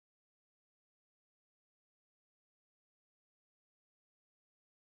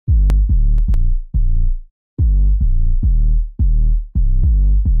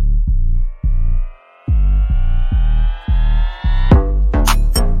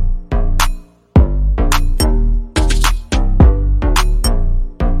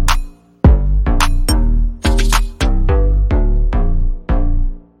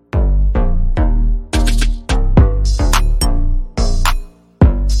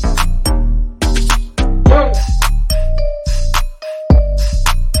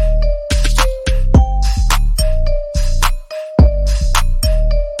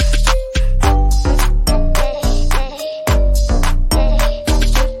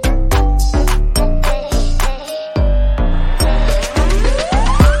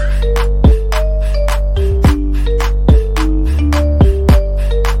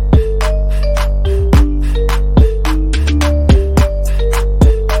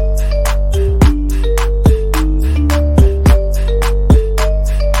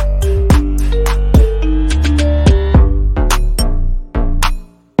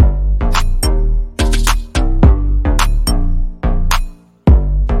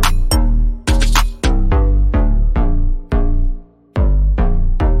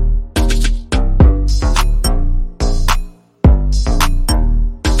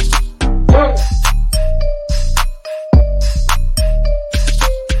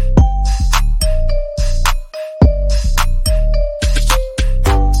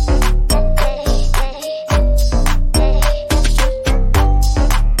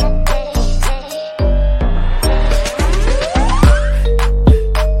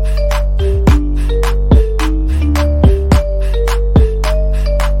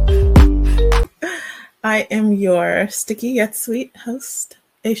I am your sticky yet sweet host,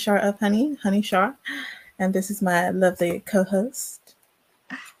 A Shar of Honey, Honey Shar, and this is my lovely co-host.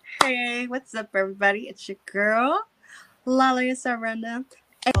 Hey, what's up, everybody? It's your girl, Lolly Saranda.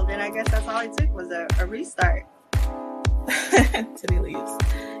 And then I guess that's all it took was a restart. Titty leaves.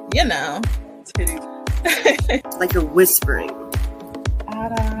 You know. Titty. Like you're whispering.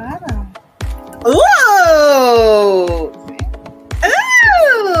 Ooh! Ooh!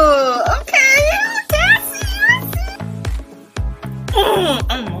 Okay.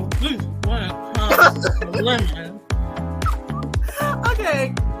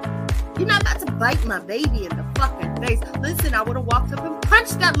 Okay. You're not about to bite my baby in the fucking face. Listen, I would have walked up and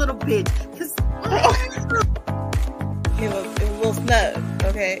punched that little bitch. Cause it was a little snug.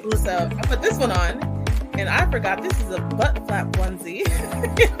 Okay, so I put this one on, and I forgot this is a butt flap onesie.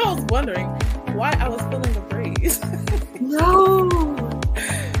 I was wondering why I was feeling the breeze. No.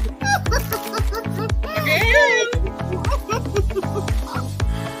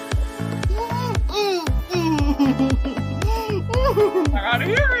 I gotta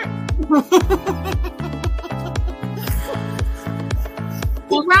hear it.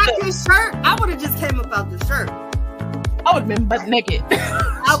 You wrap your shirt. I would have just came up out the shirt. I would have been butt naked.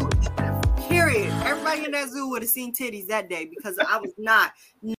 I would. Period. Everybody in that zoo would have seen titties that day because I was not.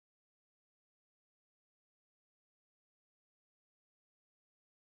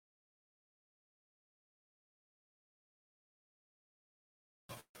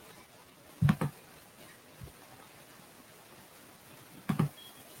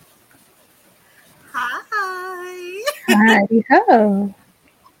 Hi. Hi-ho.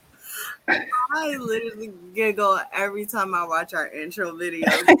 I literally giggle every time I watch our intro videos.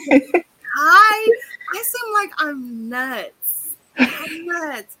 I seem like I'm nuts. I'm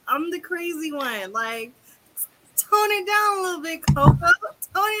nuts. I'm the crazy one. Like, tone it down a little bit, Coco.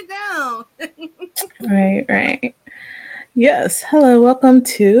 Tone it down. Right. Yes. Hello. Welcome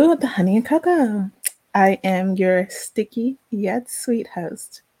to the Honey and Cocoa. I am your sticky yet sweet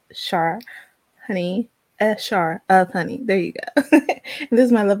host, Shar. Honey. Shar of Honey. There you go. And this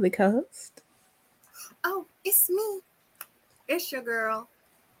is my lovely co-host. Oh, it's me. It's your girl.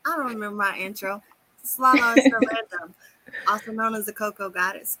 I don't remember my intro. Slala is so random. Also known as the Cocoa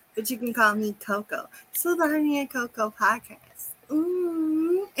Goddess. But you can call me Coco. So the Honey and Cocoa podcast.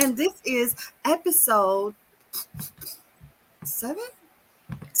 And this is episode 7?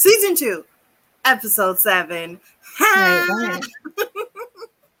 Season 2. Episode 7. Right.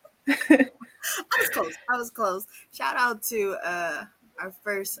 I was close. Shout out to our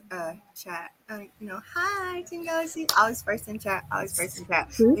first chat. Hi, Team Galaxy. Always first in chat.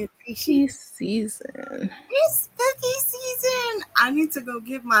 Spooky season. It's spooky season. I need to go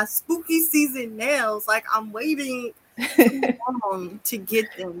get my spooky season nails. Like, I'm waiting to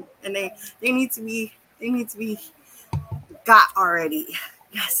get them, and they need to be got already.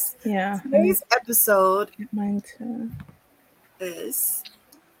 Yes. Yeah. Today's episode. Mine too. Is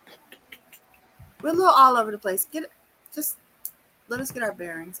we're a little all over the place. Just let us get our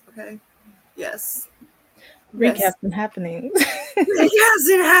bearings, okay? Yes. Recaps and happenings.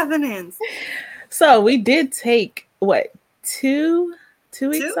 Recaps and happenings. So we did take what, two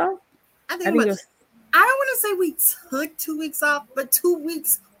weeks off? I think it was. I don't want to say we took 2 weeks off, but 2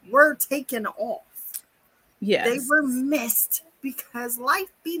 weeks were taken off. Yes. They were missed because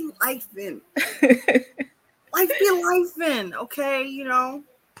life be lifing. Life be lifing, okay? You know,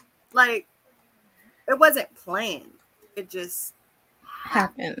 like, it wasn't planned. It just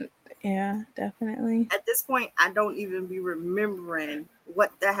happened. Yeah, definitely. At this point, I don't even be remembering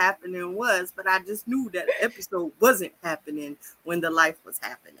what the happening was, but I just knew that episode wasn't happening when the life was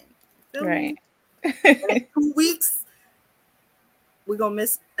happening. Right. In 2 weeks, we're going to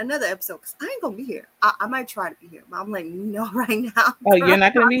miss another episode because I ain't going to be here. I might try to be here, but I'm like, no, right now. Oh, you're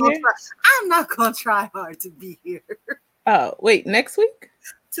not going to be here? I'm not going to try hard to be here. Oh, wait, next week?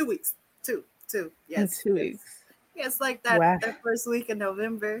 2 weeks. Two. Yes. In 2 weeks. Yeah, it's like that first week of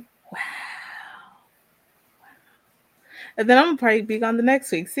November. Wow. And then I'm gonna probably be gone the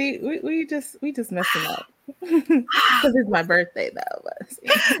next week. See, we just messing up. Because it's my birthday though. But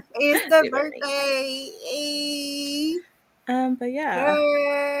it's the birthday. But yeah.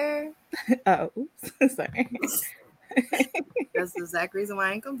 Oh, oops. Sorry. That's the exact reason why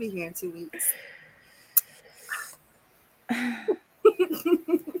I ain't gonna be here in 2 weeks.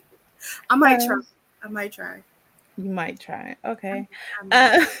 I might try. You might try. Okay.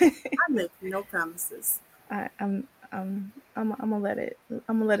 I make no promises. I'm gonna let it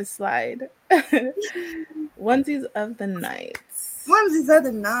slide. Onesies of the night.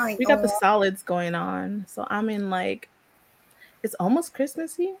 We got the solids going on, so I'm in like, it's almost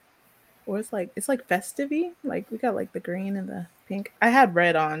Christmassy. or it's like festive-y. Like we got like the green and the pink. I had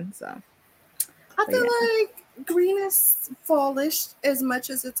red on, so. I But feel yeah. like green is fallish as much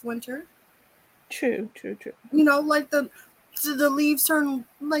as it's winter. True. You know, like the leaves turn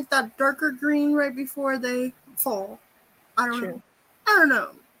like that darker green right before they fall. I don't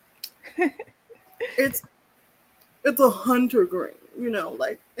know. It's a hunter green, you know,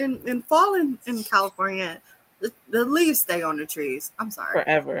 like in fall in California, the leaves stay on the trees. I'm sorry.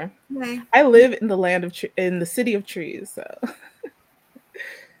 Forever. Okay. I live in the land of in the city of trees, so.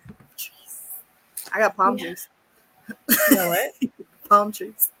 I got palm trees. You know what? Palm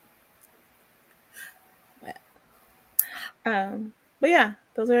trees. But yeah,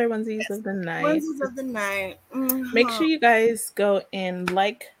 those are our onesies of the night. Onesies of the night. Mm-hmm. Make sure you guys go and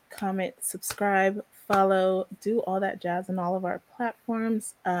like, comment, subscribe, follow, do all that jazz on all of our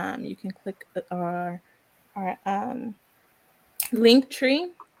platforms. You can click our link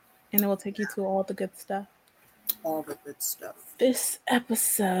tree, and it will take you to all the good stuff. All the good stuff. This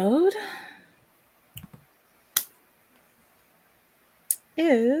episode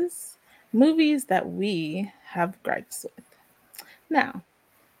is movies that we have gripes with. Now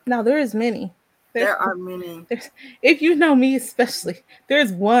there is many. There are many. If you know me especially,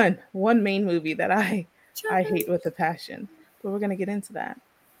 there's one main movie that I hate with a passion. But we're gonna get into that.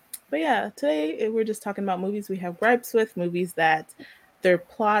 But yeah, today we're just talking about movies we have gripes with, movies that their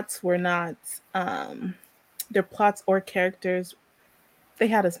plots were not their plots or characters, they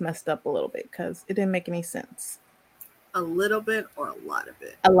had us messed up a little bit because it didn't make any sense. A little bit or a lot of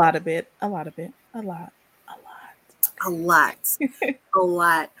it? A lot of it. A lot. A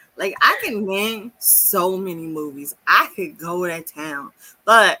lot. Like, I can name so many movies. I could go to town.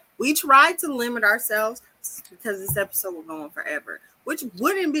 But we tried to limit ourselves because this episode will go on forever, which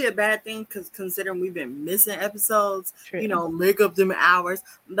wouldn't be a bad thing because considering we've been missing episodes, True. You know, make up them hours.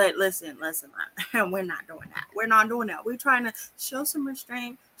 But listen, we're not doing that. We're not doing that. We're trying to show some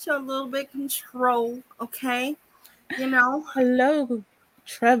restraint, show a little bit of control, okay? You know? Hello,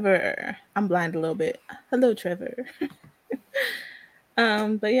 Trevor. I'm blind a little bit. Hello, Trevor.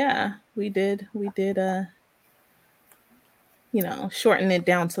 But yeah, we did you know, shorten it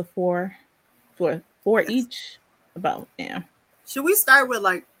down to four each. About, yeah. Should we start with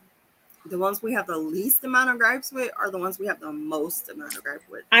like the ones we have the least amount of gripes with, or the ones we have the most amount of gripes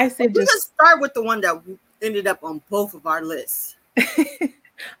with? I said we just start with the one that ended up on both of our lists.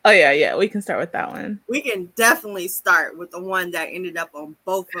 Oh yeah, we can start with that one. We can definitely start with the one that ended up on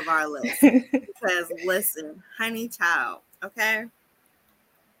both of our lists. Because listen, honey child, okay?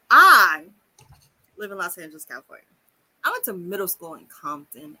 I live in Los Angeles, California. I went to middle school in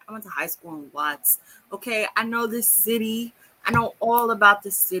Compton. I went to high school in Watts. Okay, I know this city. I know all about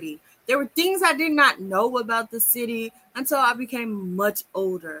the city. There were things I did not know about the city until I became much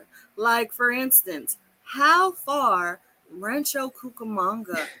older. Like, for instance, how far Rancho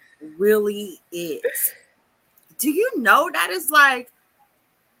Cucamonga really is. Do you know that is like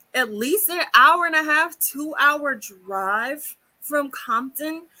at least an hour and a half, 2 hour drive from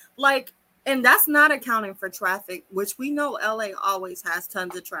Compton? Like, and that's not accounting for traffic, which we know LA always has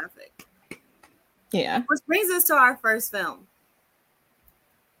tons of traffic. Yeah. Which brings us to our first film.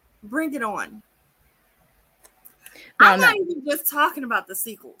 Bring It On. I'm not even just talking about the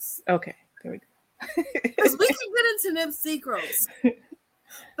sequels. Okay, there we go. Because we can get into them sequels.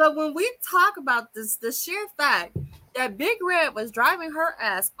 But when we talk about this, the sheer fact that Big Red was driving her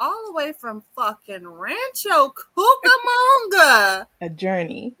ass all the way from fucking Rancho Cucamonga, a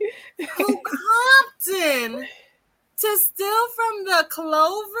journey, to Compton to steal from the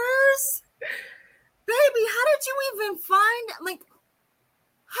Clovers, baby, how did you even find, like,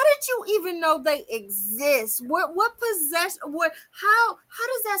 how did you even know they exist? What possession? How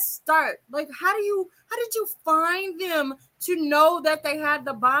does that start? Like, how did you find them to know that they had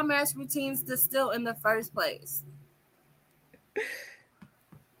the bomb ass routines to steal in the first place?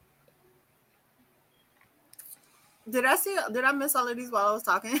 Did I miss all of these while I was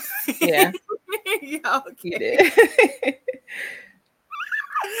talking? Yeah. Yeah, okay. You did.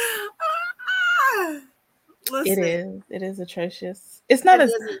 Listen, it is atrocious. It's not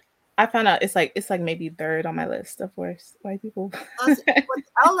as I found out it's like maybe third on my list of worst white people. With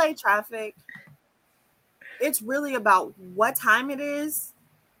LA traffic, it's really about what time it is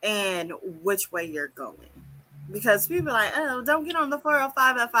and which way you're going. Because people are like, oh, don't get on the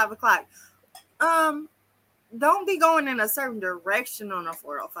 405 at 5 o'clock. Don't be going in a certain direction on a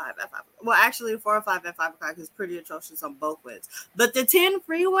 405 at 5. Well, actually, 405 at 5 o'clock is pretty atrocious on both ways. But the 10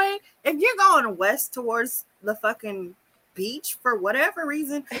 freeway, if you're going west towards the fucking beach for whatever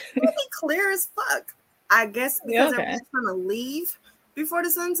reason, it'll be clear as fuck. I guess because everyone's trying to leave before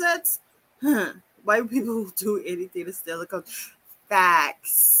the sun sets. White people will do anything to steal a coat.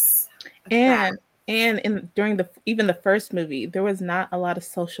 Facts. And during the first movie, there was not a lot of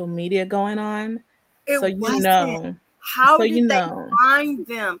social media going on. It So wasn't. How did they find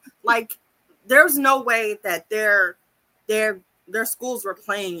them? Like, there's no way that their schools were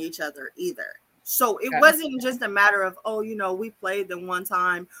playing each other either. So it wasn't just a matter of, oh, you know, we played them one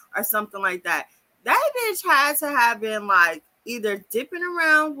time or something like that. That bitch had to have been like either dipping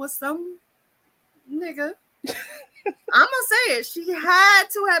around with some nigga. I'm gonna say it. She had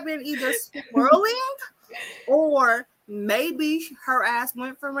to have been either swirling, or maybe her ass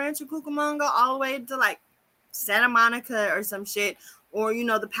went from Rancho Cucamonga all the way to like Santa Monica or some shit, or you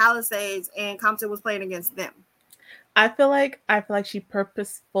know, the Palisades, and Compton was playing against them. I feel like she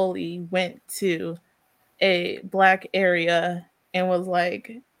purposefully went to a black area and was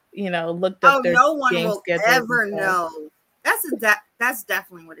like, you know, looked up their no one game will ever know. That's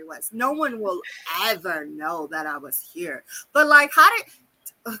definitely what it was. No one will ever know that I was here. But like,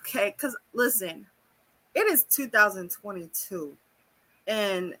 okay, because listen, it is 2022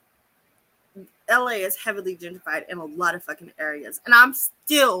 and LA is heavily gentrified in a lot of fucking areas. And I'm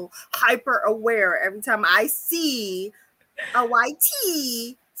still hyper aware every time I see a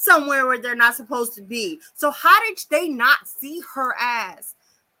YT somewhere where they're not supposed to be. So how did they not see her ass?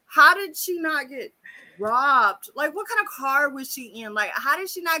 How did she not get robbed? Like, what kind of car was she in? Like, how did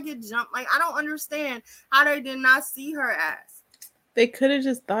she not get jumped? Like, I don't understand how they did not see her ass. They could have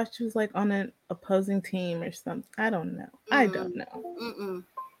just thought she was like on an opposing team or something. I don't know. I don't know.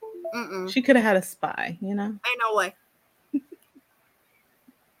 She could have had a spy, you know? Ain't no way.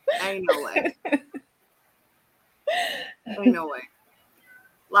 Ain't no way. Ain't no way.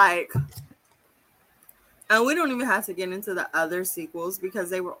 Like, and we don't even have to get into the other sequels because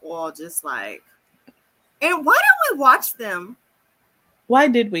they were all just like, and why did we watch them? Why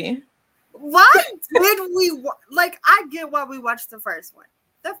did we? Why did we? Like, I get why we watched the first one.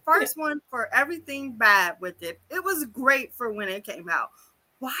 The first one, for everything bad with it, it was great for when it came out.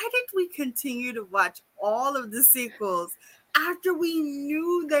 Why did we continue to watch all of the sequels after we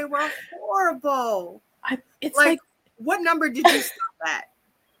knew they were horrible? It's like, what number did you stop at?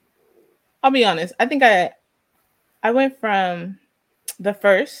 I'll be honest. I think I went from the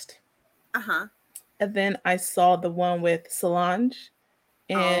first. Uh-huh. And then I saw the one with Solange.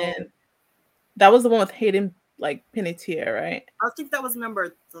 And that was the one with Hayden Panettiere, right? I think that was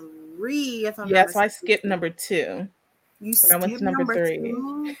number 3, if I'm not mistaken. So I skipped number 2. You skipped number 3?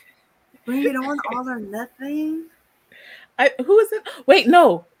 2? Bring It On, All or Nothing? Who is it? Wait,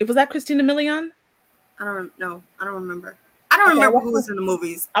 no. Was that Christina Milian? I don't know. I don't remember. I don't remember who was in the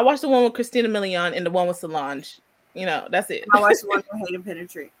movies. I watched the one with Christina Milian and the one with Solange. You know, that's it. I watched the one with Hayden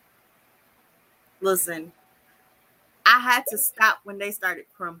Panettiere. Listen, I had to stop when they started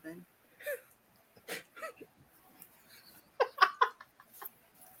crumping.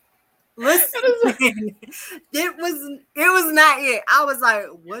 Listen, it was not it. I was like,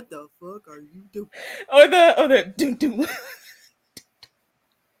 what the fuck are you doing? Oh, the do.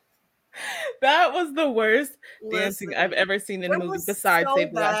 That was the worst dancing I've ever seen in a movie besides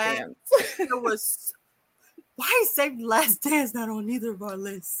Save the Last Dance. It was. Why is Save the Last Dance not on either of our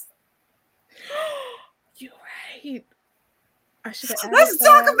lists? You're right. Let's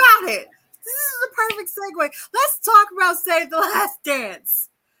talk about it. This is the perfect segue. Let's talk about Save the Last Dance.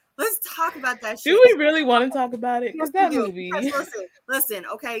 Let's talk about that shit. Do we really want to talk about it? Because that movie. Listen,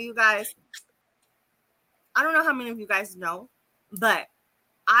 okay, you guys. I don't know how many of you guys know, but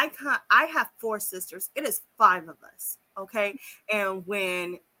I have 4 sisters. It is 5 of us, okay? And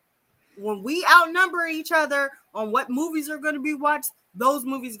when we outnumber each other on what movies are going to be watched, those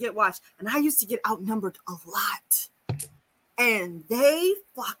movies get watched. And I used to get outnumbered a lot. And they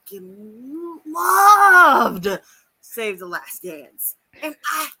fucking loved Save the Last Dance. And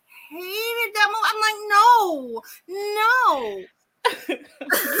I hated that movie. I'm like, no.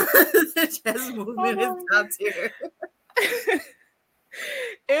 The chess movement is top tier.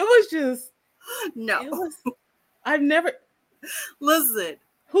 It was just no. I've never listen.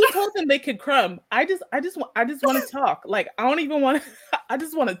 Who told them they could crumb? I just want to talk. Like, I don't even want to. I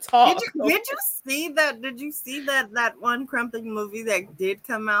just want to talk. Did you see that? Did you see that one crumping movie that did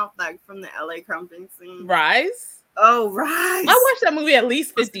come out, like, from the LA crumping scene? Rise. Oh, Rise. I watched that movie at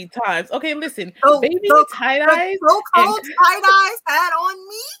least 50 times. Okay, listen. Baby tie-dyes. So-called tie-dyes had on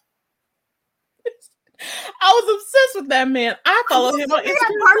me. I was obsessed with that man. I followed him on Instagram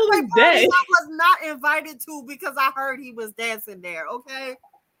to this day. I was not invited to because I heard he was dancing there. Okay.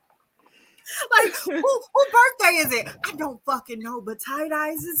 Like, who birthday is it? I don't fucking know, but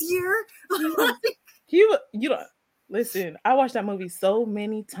tie-dyes is here. You know, Listen, I watched that movie so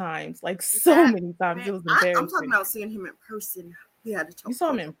many times, like so many times. It was I'm talking embarrassing. about seeing him in person. We had to talk. You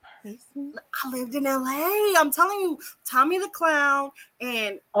saw him in person? I lived in LA. I'm telling you, Tommy the Clown,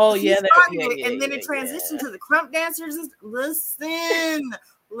 and Oh he yeah, started it, and then it transitioned to the Crump Dancers. Listen.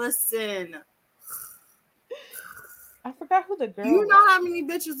 I forgot who the girl You was. know how many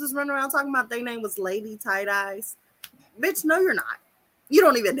bitches just run around talking about their name was Lady Tight Eyes? Bitch, no, you're not. You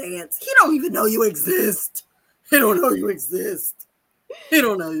don't even dance. He don't even know you exist. He don't know you exist. He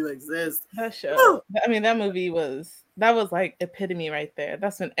don't know you exist. That show. I mean, that movie that was like epitome right there.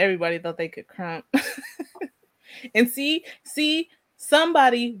 That's when everybody thought they could crump. And see,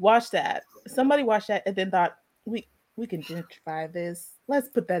 somebody watched that. Somebody watched that and then thought, we can gentrify this. Let's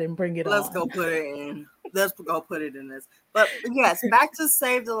put that and bring it on. Let's go put it in. Let's go put it in this. But yes, back to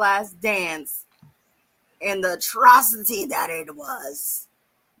Save the Last Dance and the atrocity that it was.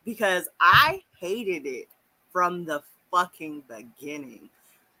 Because I hated it from the fucking beginning.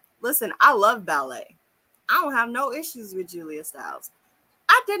 Listen, I love ballet. I don't have no issues with Julia Stiles.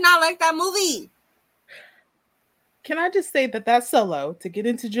 I did not like that movie. Can I just say that solo to get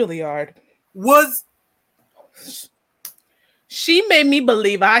into Juilliard was... She made me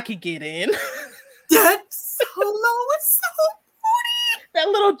believe I could get in. That solo was so funny. That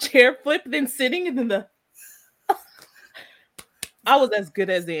little chair flip, then sitting, and then the... I was as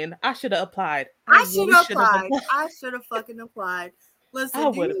good as in. I should have applied. I should have applied. I should have fucking applied.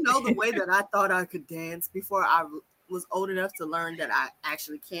 Listen, do you know the way that I thought I could dance before I was old enough to learn that I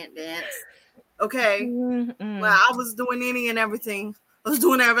actually can't dance? Okay. Mm-hmm. Well, I was doing any and everything. I was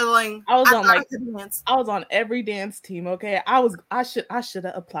doing everything. I was on every dance team. Okay. I should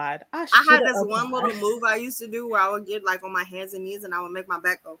have applied. I had this one little move I used to do where I would get like on my hands and knees and I would make my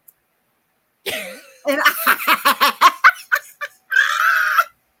back go. And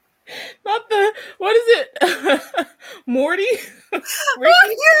not the, what is it? Morty? Oh,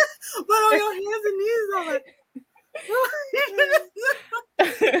 yeah. But on your hands and knees, I'm like,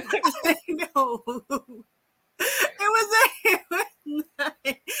 no. It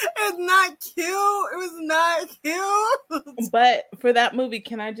was not cute. It was not cute. But for that movie,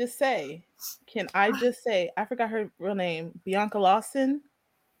 can I just say, I forgot her real name, Bianca Lawson.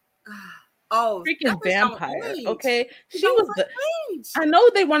 Oh, freaking vampire. Okay. She was I know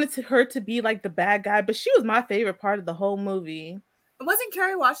they wanted her to be like the bad guy, but she was my favorite part of the whole movie. Wasn't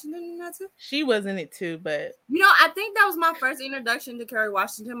Kerry Washington in that too? She was in it too, but I think that was my first introduction to Kerry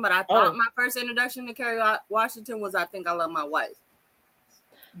Washington, but I thought my first introduction to Kerry Washington was I Think I Love My Wife.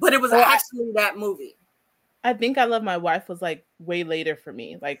 But it was actually that movie. I Think I Love My Wife was like way later for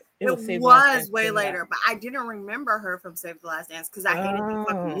me. Like it was way later, but I didn't remember her from Save the Last Dance because I hated the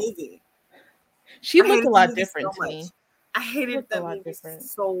fucking movie. She looked a lot different to me. I hated that movie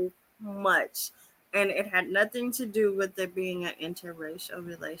so much. And it had nothing to do with it being an interracial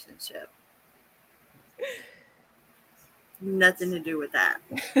relationship. Nothing to do with that.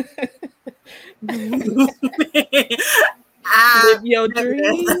 Live your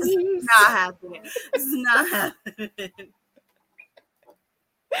dreams. It's not happening. It's not happening.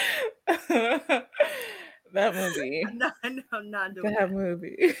 That movie. No, I'm not doing that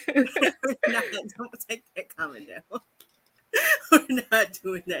movie. Don't take that comment down. We're not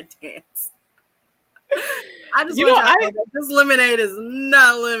doing that dance. I just this lemonade is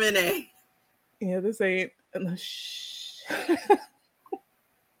not lemonade. Yeah, this ain't.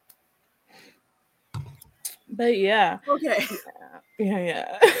 But yeah. Okay.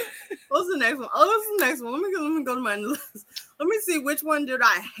 Yeah. What's the next one? Let me go to my list. Let me see which one did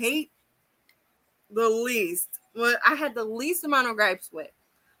I hate the least. Well, I had the least amount of gripes with.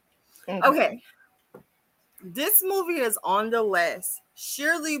 Okay. This movie is on the list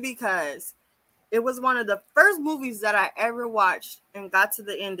surely because it was one of the first movies that I ever watched and got to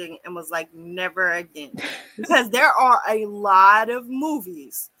the ending and was like, never again. Because there are a lot of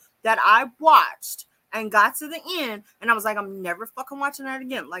movies that I watched and got to the end and I was like, I'm never fucking watching that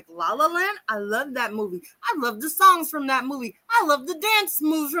again. Like La La Land, I love that movie. I love the songs from that movie. I love the dance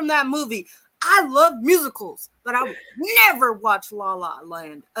moves from that movie. I love musicals, but I would never watch La La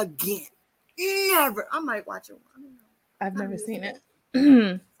Land again. Never. I might watch it. I've never seen it.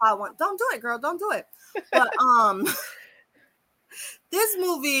 Don't do it, girl. Don't do it. But this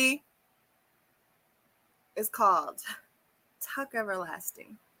movie is called Tuck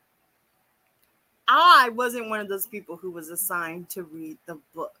Everlasting. I wasn't one of those people who was assigned to read the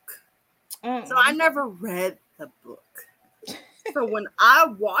book. So I never read the book. So when I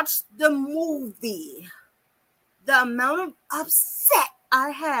watched the movie, the amount of upset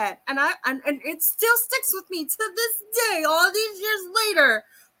I had, and it still sticks with me to this day, all these years later.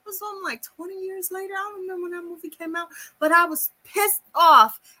 I was something like 20 years later. I don't remember when that movie came out, but I was pissed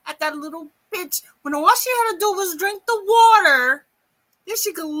off at that little bitch when all she had to do was drink the water. Then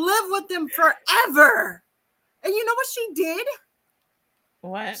she could live with them forever. And you know what she did?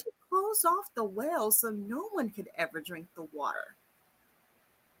 What? She closed off the well so no one could ever drink the water.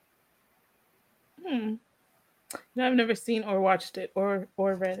 No, I've never seen or watched it or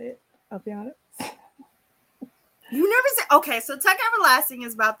read it. I'll be honest. You never said, okay, so Tuck Everlasting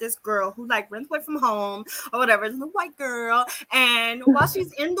is about this girl who like runs away from home or whatever. It's a white girl. And while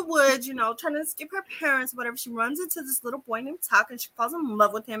she's in the woods, you know, trying to escape her parents, whatever, she runs into this little boy named Tuck and she falls in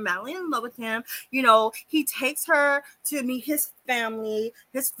love with him, madly in love with him. You know, he takes her to meet his family.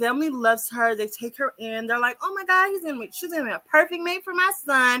 His family loves her. They take her in. They're like, oh my God, she's gonna be a perfect mate for my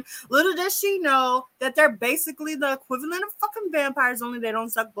son. Little does she know that they're basically the equivalent of fucking vampires, only they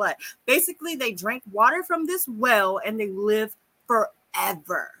don't suck blood. Basically, they drink water from this well and they live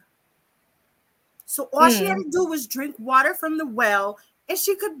forever. So all she had to do was drink water from the well and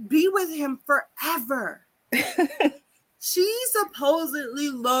she could be with him forever. She supposedly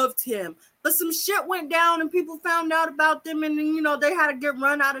loved him, but some shit went down and people found out about them and then, you know, they had to get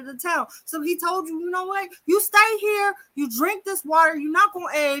run out of the town. So he told you, you know what? You stay here, you drink this water, you're not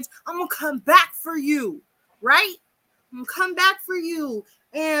going to age. I'm going to come back for you, right? I'm going to come back for you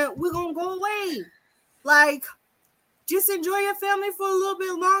and we're going to go away. Like, just enjoy your family for a little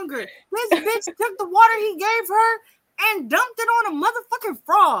bit longer. This bitch took the water he gave her and dumped it on a motherfucking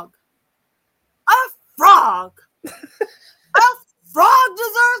frog. A frog. A frog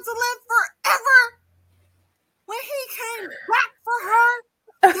deserves to live forever. When he came back for her,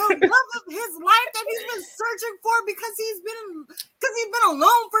 the love of his life that he's been searching for because he's been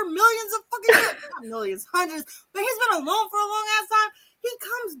alone for millions of fucking years. Not millions, hundreds, but he's been alone for a long ass time. He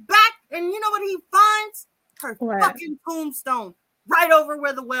comes back and you know what he finds? Her fucking tombstone right over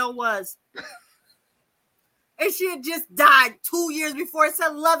where the well was. And she had just died 2 years before. It said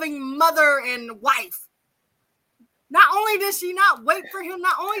loving mother and wife. Not only did she not wait for him,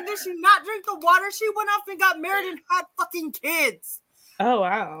 not only did she not drink the water, she went off and got married and had fucking kids. Oh,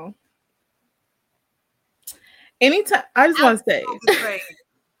 wow. Anytime, I just want to say.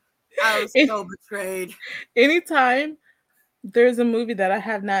 I was so betrayed. Anytime there's a movie that I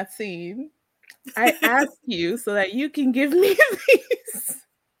have not seen, I ask you so that you can give me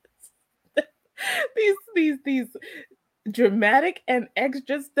these dramatic and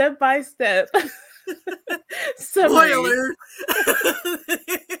extra step by step spoilers.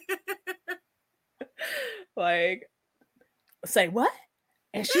 Like, say what?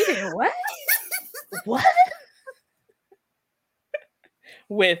 And she did what? What?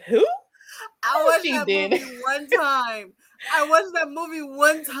 With who? I watched that movie one time. I watched that movie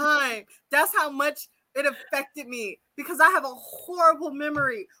one time. That's how much it affected me because I have a horrible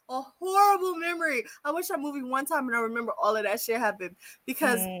memory. I watched that movie one time and I remember all of that shit happened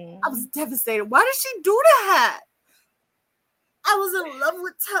because I was devastated. Why did she do that? I was in love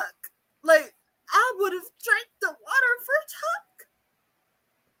with Tuck. Like, I would have drank the water for Tuck.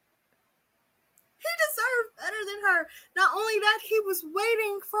 He deserved better than her. Not only that, he was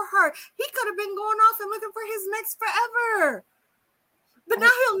waiting for her. He could have been going off and looking for his next forever. But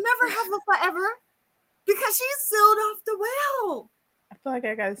now he'll never have a forever because she's sealed off the well. I feel like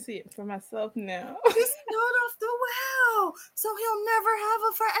I gotta see it for myself now. She's sealed off the well. So he'll never have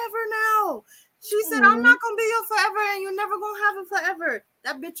a forever now. She said, I'm not going to be your forever and you're never going to have a forever.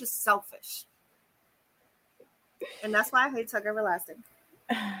 That bitch is selfish. And that's why I hate Tuck Everlasting.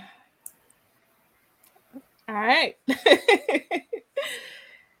 All right.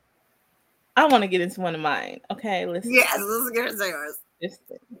 I want to get into one of mine. Okay, listen. Yes, let's get into yours.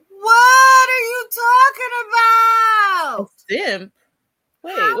 Listen. What are you talking about? A simp?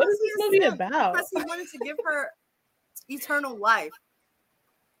 Wait, what is this movie about? Because he wanted to give her eternal life.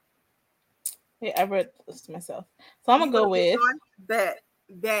 Hey, I read this to myself. So I'm going to go with... Bet.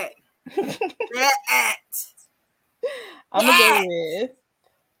 I'm going to go with...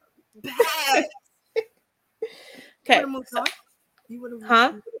 Bet. Okay. You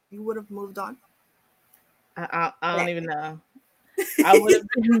would have moved on. I don't even know. I would have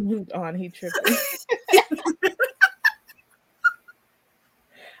moved on. He tripping.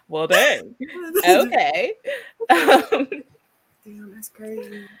 Well, dang. Okay. Damn, that's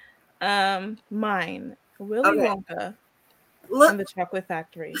crazy. Mine. Willy Wonka and the Chocolate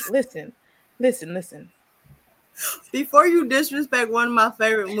Factory. Listen. Before you disrespect one of my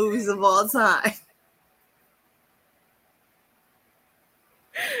favorite movies of all time,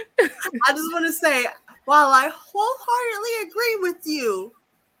 I just want to say, while I wholeheartedly agree with you,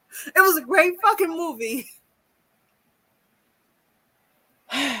 it was a great fucking movie.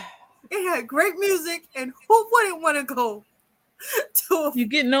 It had great music, and who wouldn't want to go to a You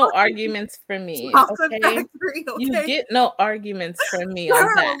get no arguments from me, chocolate okay? factory? Okay, You get no arguments from me there on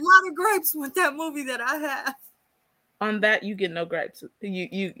are that. a lot of gripes with that movie that I have. On that, you get no gripes.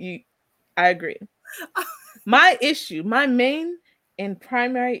 I agree. My issue, my main and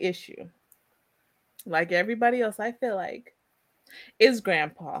primary issue, like everybody else, I feel like, is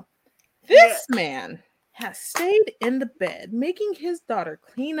Grandpa. This man has stayed in the bed, making his daughter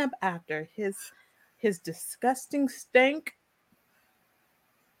clean up after his disgusting stank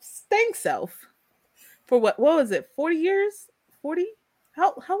self for what was it? 40 years? 40?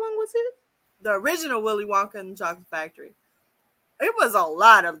 How long was it? The original Willy Wonka and the Chocolate Factory. It was a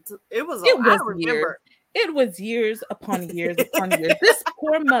lot of. I remember. Years. It was years upon years upon years. This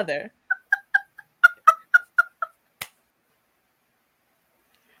poor mother.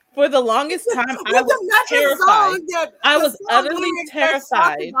 For the longest time, I was terrified. I was utterly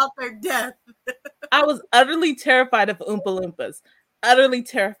terrified about their death. I was utterly terrified of Oompa Loompas. Utterly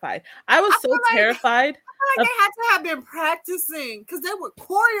terrified. I was so terrified. I feel like they had to have been practicing because they were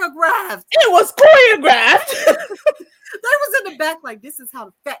choreographed. It was choreographed. They was in the back like, this is how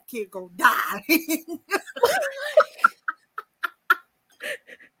the fat kid gonna die.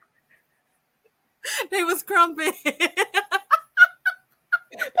 They was crumping. They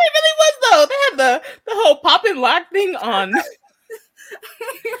really was though. They had the whole pop and lock thing on.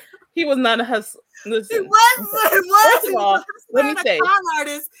 He was not a hustler. Listen, it was. First of all, let me say, con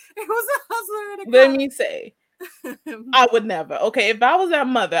artist. It was a hustler and a let me say, I would never. Okay, if I was that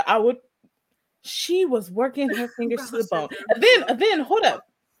mother, I would. She was working her fingers to the bone. And then, hold up.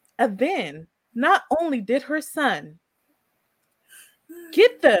 And then, not only did her son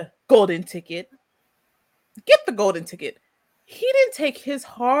get the golden ticket, he didn't take his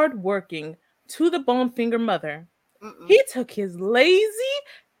hard-working, to-the-bone-finger mother. Mm-mm. He took his lazy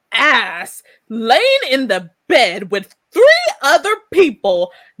ass laying in the bed with 3 other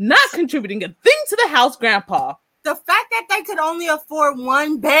people, not contributing a thing to the house, Grandpa. The fact that they could only afford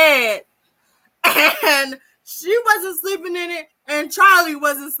one bed and she wasn't sleeping in it and Charlie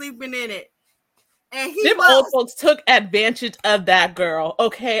wasn't sleeping in it. And them old folks took advantage of that girl.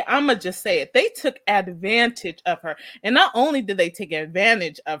 Okay, I'ma just say it. They took advantage of her. And not only did they take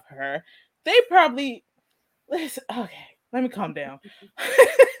advantage of her, they probably okay, let me calm down.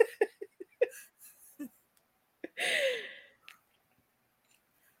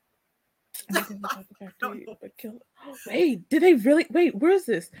 Wait, did they really? Wait, where's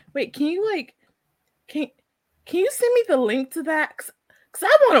this? Wait, can you can you send me the link to that? Cause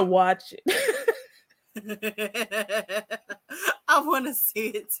I want to watch it. I want to see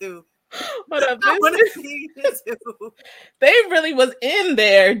it too. But I want to see it too. They really was in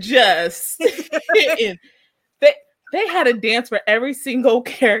there just hitting. They had a dance for every single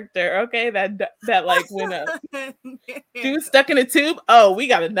character, okay? That like went up. Dude stuck in a tube. Oh, we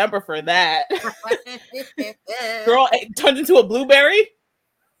got a number for that. Girl turned into a blueberry.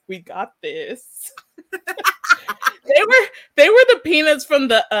 We got this. They were the peanuts from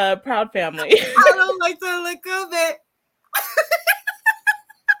the Proud Family. I don't like the look of it.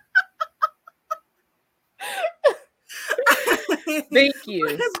 Thank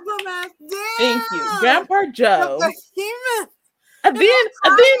you. Thank you, Grandpa Joe. And then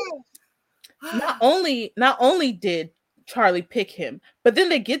not only did Charlie pick him, but then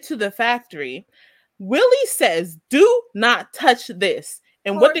they get to the factory. Willie says, "Do not touch this."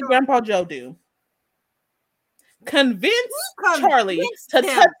 And what did Grandpa Joe do? Convince Charlie to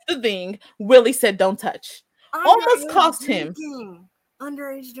touch the thing Willie said don't touch. Almost cost him.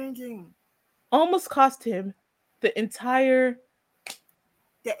 Underage drinking. Almost cost him the entire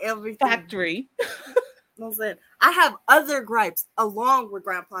factory. Listen, I have other gripes along with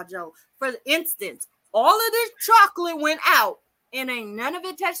Grandpa Joe. For instance, all of this chocolate went out and ain't none of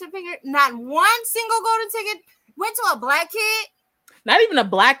it touched the finger. Not one single golden ticket went to a black kid. Not even a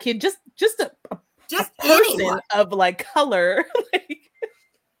black kid, just a person of like color.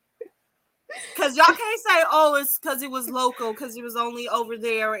 Because y'all can't say, oh, it's because it was local, because it was only over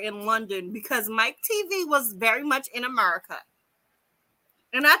there in London, because Mike TV was very much in America.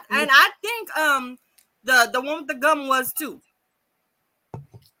 And I think the one with the gum was too.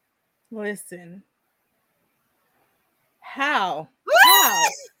 Listen. How?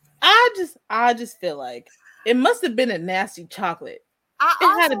 I just feel like it must have been a nasty chocolate.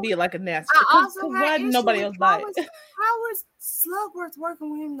 It had to be like a nasty chocolate. Why did nobody else buy it? How was Slugworth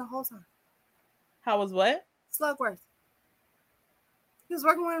working with him the whole time? How was what? Slugworth. He was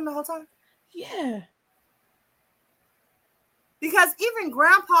working with him the whole time? Yeah. Because even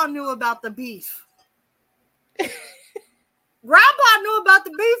Grandpa knew about the beef. Grandpa knew about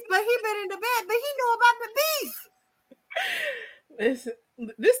the beef, but he This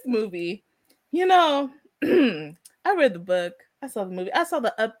movie, you know, I read the book. I saw the movie. I saw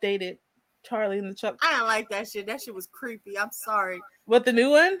the updated Charlie and the Chuck. I didn't like that shit. That shit was creepy. I'm sorry. What, the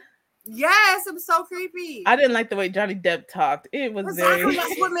new one? Yes, it was so creepy. I didn't like the way Johnny Depp talked. It was very.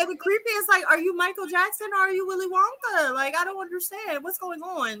 That's what made it creepy. It's like, are you Michael Jackson or are you Willy Wonka? Like, I don't understand what's going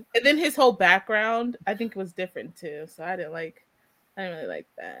on. And then his whole background, I think, was different too. So I didn't really like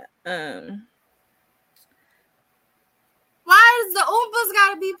that. Why does the Oompas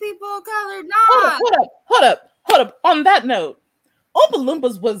gotta be people of color? Nah. Hold up. On that note, Oompa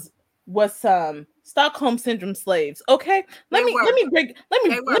Loompas was Stockholm syndrome slaves. Okay, let me give you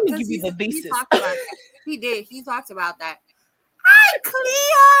the thesis. He did. He talked about that. Hi,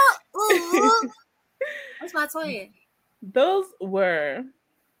 Cleo. Ooh. That's my twin. Those were.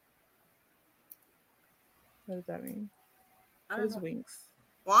 What does that mean? What is Winx?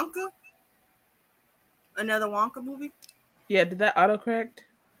 Wonka? Another Wonka movie? Yeah, did that autocorrect?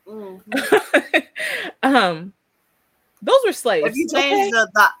 Those were slaves. If you change the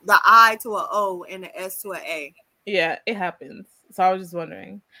I to an O and the S to an A. Yeah, it happens. So I was just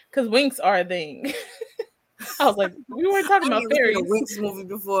wondering. Because Winx are a thing. I was like, we weren't talking about fairies. I've never seen a Winx movie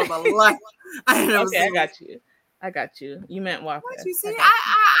before in my life. I got you. You meant Waka. You see,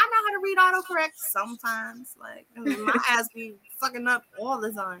 I know how to read autocorrect sometimes. Like, my ass be fucking up all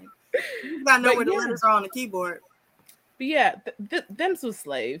the time. You gotta know where the letters are on the keyboard. But yeah, them's was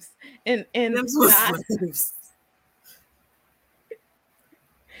slaves. And them's was slaves.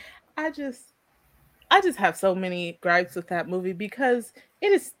 I just have so many gripes with that movie because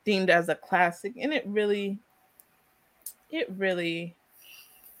it is deemed as a classic, and it really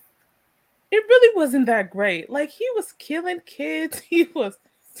wasn't that great. Like, he was killing kids, he was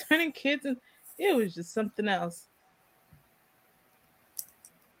turning kids, and it was just something else.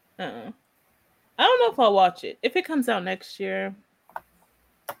 I don't know if I'll watch it. If it comes out next year,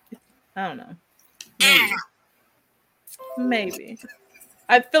 I don't know. Maybe.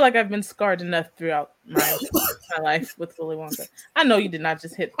 I feel like I've been scarred enough throughout my life with Willy Wonka. I know you did not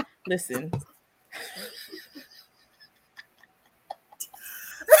just hit. Listen.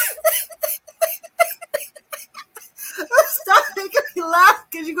 Stop making me laugh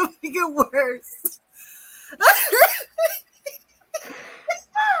because you're going to make it worse.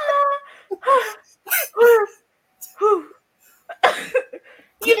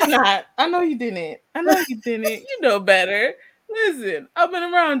 You did not. I know you didn't. You know better. Listen, I've been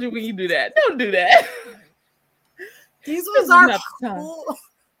around you when you do that. Don't do that. These ones are cool.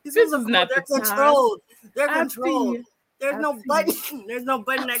 These ones are cool. They're controlled. They're controlled. There's no button. There's no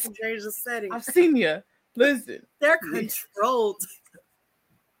button that can change the setting. I've seen you. Listen. They're controlled.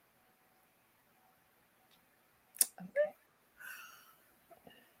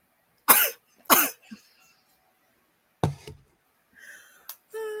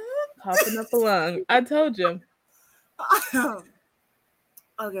 Popping up a lung. I told you.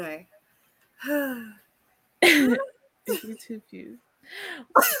 Okay. YouTube views.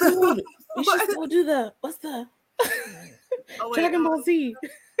 Dude, we should still do the Dragon Ball Z.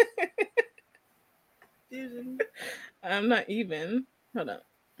 I'm not even. Hold on.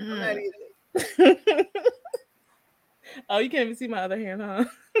 I'm not either. Oh, you can't even see my other hand, huh?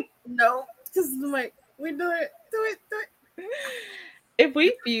 No, because like we do it. If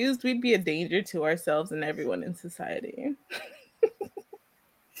we fused, we'd be a danger to ourselves and everyone in society.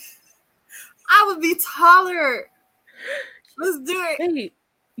 I would be taller. Let's do it. Hey,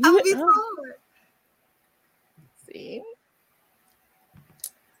 I would be taller. See?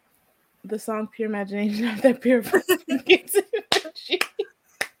 The song Pure Imagination of that pure gets energy.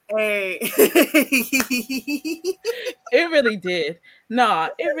 Hey. It really did. Nah,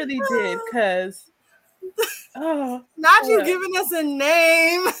 it really did, because not you giving us a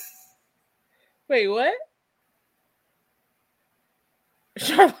name. Wait, what?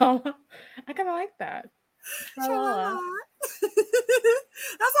 Charlotte. I kind of like that. That sounds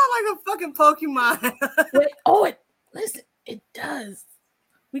like a fucking Pokemon. Wait, listen, it does.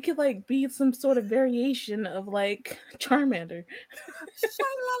 We could like be some sort of variation of like Charmander.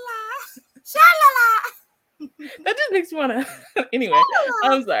 Sha-la-la. That just makes me want to. Anyway,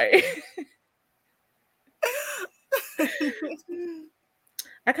 I'm sorry.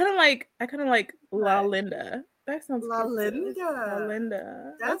 I kind of like La Linda. That sounds La cute. Linda. La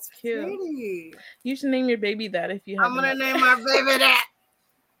Linda. That's cute. Pretty. You should name your baby that if you have. I'm gonna name my baby that.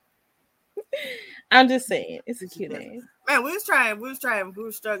 I'm just saying, it's a cute name. Man, we was struggling, but we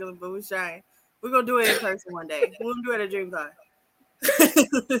was trying. We're gonna do it in person one day. We're gonna do it at DreamCon.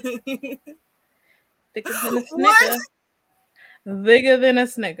 Thicker than a Snicker. Bigger than a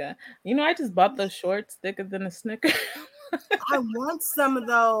Snicker. You know, I just bought those shorts, thicker than a Snicker. I want some of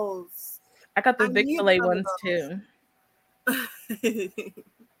those. I got the I Vic need Filet some of ones too.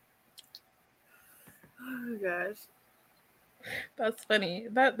 Oh gosh. That's funny.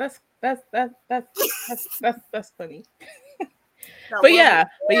 That's funny. That But one. yeah,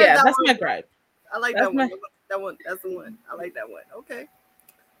 That that's my one. gripe. I like That's that one. my That one. That's the one. I like that one. Okay.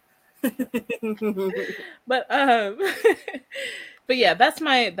 but but yeah, that's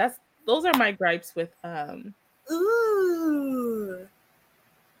those are my gripes with Ooh.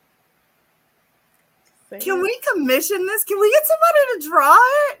 say Can it. we commission this? Can we get somebody to draw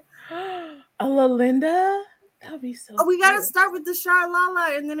it? A Lalinda? That would be so Oh, we gotta cute. start with the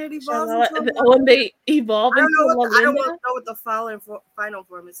Charlala, and then it evolves Shalala, into a when they evolve I don't into know a what I don't Lalinda, know what the final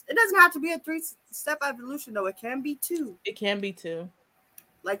form is. It doesn't have to be a 3-step evolution though. It can be 2, it can be too.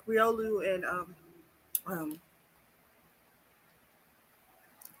 like Riolu and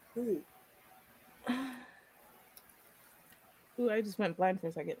who? Ooh, I just went blind for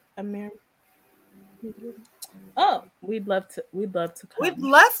a second. Amir. Oh, we'd love to We'd come.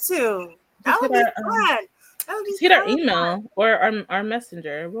 love to. That Just would hit be our fun. That would be just hit our fun. email or our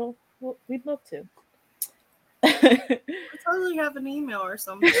messenger. We'd love to. We totally have an email or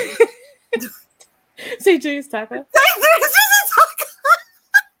something. Say Julius Taco.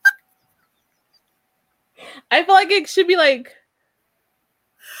 I feel like it should be like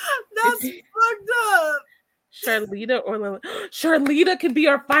That's fucked up. Charlita or Charlita could be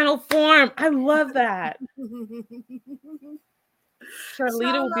our final form. I love that.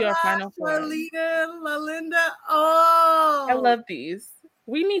 Charlita will be our final form. Charlita, Lalinda. Oh, I love these.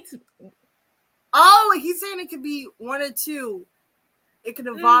 We need to. Oh, he's saying it could be 1 or 2. It could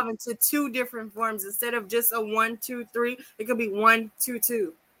evolve into 2 different forms instead of just a 1, 2, 3. It could be 1, 2,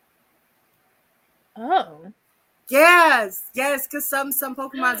 2. Oh. Yes, because some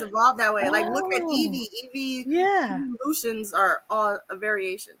Pokemons evolve that way. Like look at Eevee. Eevee evolutions are all a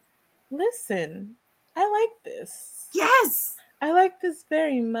variation. Listen, I like this. Yes. I like this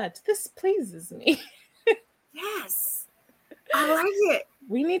very much. This pleases me. Yes. I like it.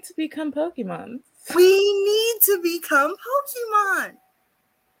 We need to become Pokemon. We need to become Pokemon.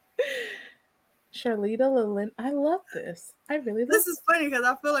 Charlita Lilin, I love this. I really love this. Is funny because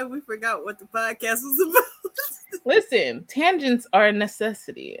I feel like we forgot what the podcast was about. Listen, tangents are a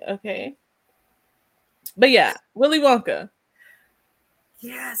necessity, okay? But yeah, Willy Wonka.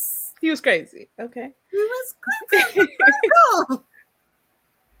 Yes. He was crazy, okay? He was crazy.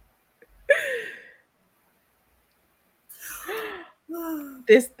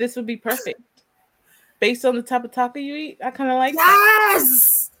 This would be perfect. Based on the type of taco you eat, I kind of like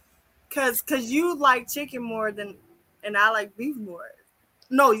yes! that. Cause you like chicken more than, and I like beef more.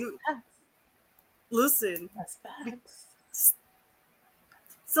 No, you. Listen. That's facts.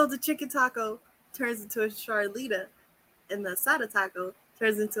 So the chicken taco turns into a Charlita, and the asada taco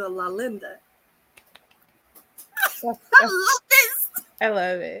turns into a Lalinda. I love this. I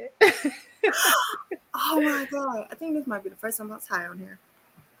love it. Oh my god! I think this might be the first time I was high on here.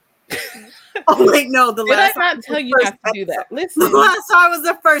 Oh wait, no. Did I not tell you not to do that? Listen, the last time was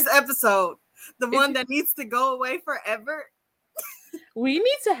the first episode, the one that needs to go away forever. We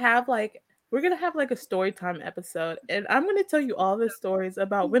need to have we're gonna have a story time episode, and I'm gonna tell you all the stories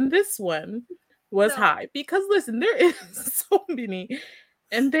about when this one was high. Because listen, there is so many,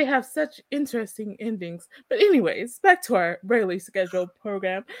 and they have such interesting endings. But anyways, back to our regularly scheduled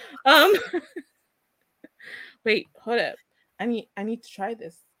program. Wait, hold up. I need to try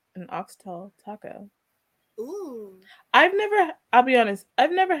this. An oxtail taco. Ooh. I'll be honest,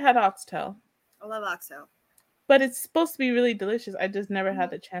 I've never had oxtail. I love oxtail. But it's supposed to be really delicious. I just never had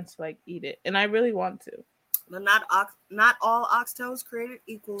the chance to eat it. And I really want to. But not all oxtail is created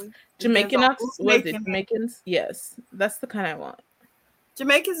equally. Jamaican oxtail? Was it Jamaicans? Yes. That's the kind I want.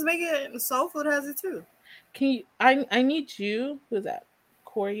 Jamaicans make it, and soul food has it too. Can you I need you, who's that?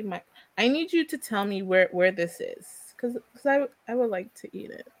 Corey Mike. I need you to tell me where this is. Because I would like to eat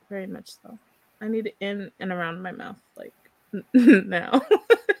it very much so. I need it in and around my mouth now.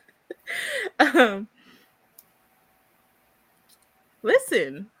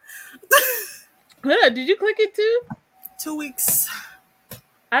 Listen. Did you click it too? 2 weeks.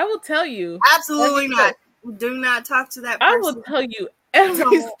 I will tell you. Absolutely not. Do not talk to that person. I will tell you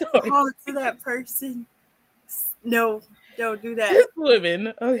every story. Talk to that person. No, don't do that. Just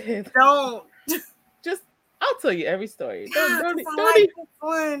women. Okay. Don't. Just I'll tell you every story. Don't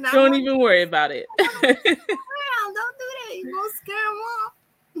even worry about it. Don't do that. You're gonna scare them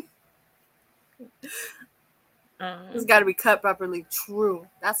off. It's got to be cut properly. True.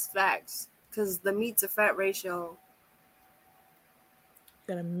 That's facts. Because the meat to fat ratio.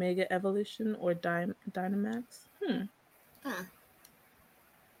 Got a Mega Evolution or Dynamax? Huh.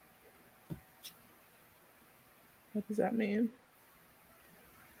 What does that mean?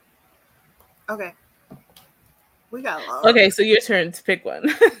 Okay. We got a lot. Okay, so your turn to pick one.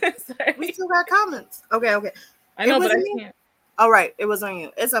 Sorry. We still got comments. Okay. I know, It but I wasn't me. can't. All right. It was on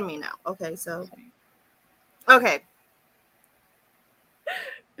you. It's on me now. Okay. So, okay.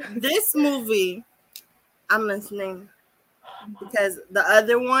 This movie, I'm listening because the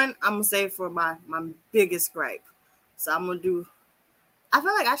other one, I'm going to save for my biggest gripe. So, I'm going to do, I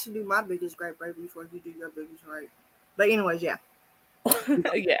feel like I should do my biggest gripe right before you do your biggest gripe. But, anyways, yeah.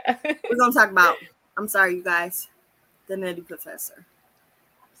 Yeah. We're going to talk about, I'm sorry, you guys, The Nutty Professor.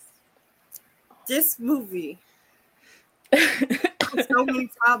 This movie, I have so many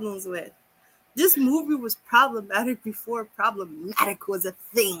problems with. This movie was problematic before problematic was a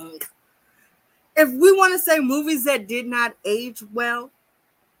thing. If we want to say movies that did not age well,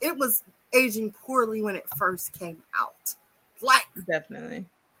 it was aging poorly when it first came out. Like, definitely.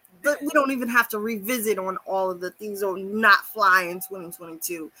 But we don't even have to revisit on all of the things that not fly in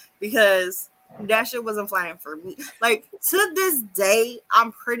 2022 because that shit wasn't flying for me. Like, to this day,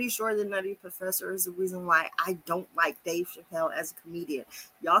 I'm pretty sure the Nutty Professor is the reason why I don't like Dave Chappelle as a comedian.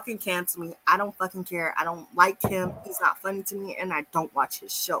 Y'all can cancel me. I don't fucking care. I don't like him. He's not funny to me, and I don't watch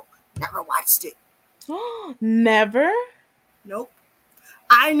his show. Never watched it. Never? Nope.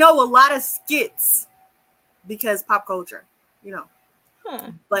 I know a lot of skits because pop culture, you know.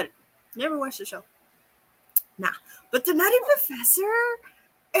 Huh. But never watched the show. Nah. But the Nutty Professor,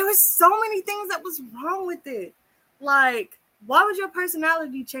 it was so many things that was wrong with it. Like, why would your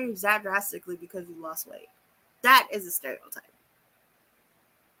personality change that drastically because you lost weight? That is a stereotype.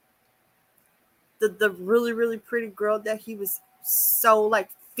 The really, really pretty girl that he was so like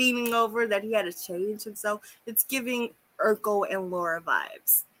fiending over that he had to change himself. It's giving Urkel and Laura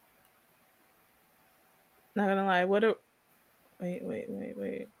vibes. Not gonna lie. Wait.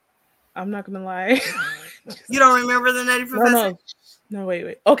 I'm not gonna lie. You don't remember the Nutty Professor? No,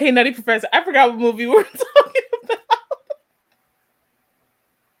 wait. Okay, Nutty Professor. I forgot what movie we were talking about.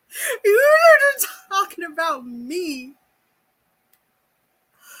 You were talking about me.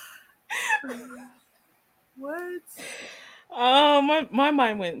 What? Oh, my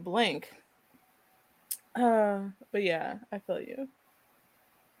mind went blank. But yeah, I feel you.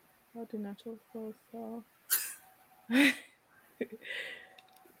 I do not so.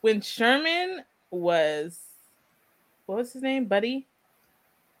 When Sherman was, what was his name? Buddy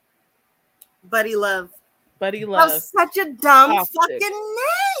Love. Buddy That Love. was such a dumb Toxic. fucking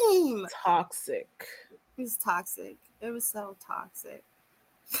name. Toxic. It was toxic. It was so toxic.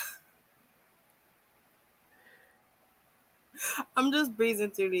 I'm just breezing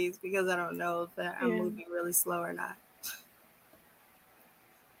through these because I don't know if I'm moving really slow or not.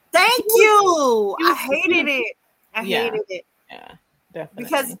 Thank you. I hated it. I hated it. Yeah, definitely.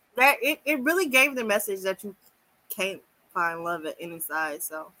 Because that it really gave the message that you can't find love at any size.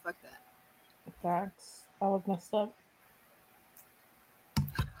 So fuck that. Facts. I was messed up.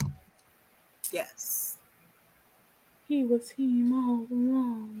 Yes. He was him all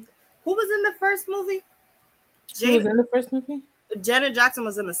along. Who was in the first movie? Who was in the first movie? Janet Jackson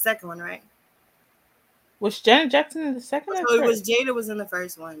was in the second one, right? Was Janet Jackson in the second? So it was Jada was in the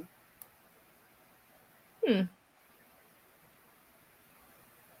first one.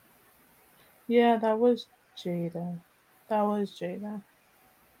 Yeah, that was Jada.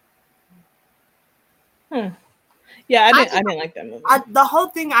 Yeah, I didn't like that movie. The whole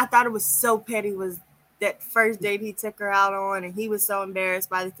thing, I thought it was so petty was that first date he took her out on, and he was so embarrassed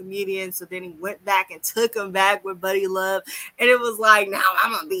by the comedian. So then he went back and took him back with Buddy Love, and it was like, now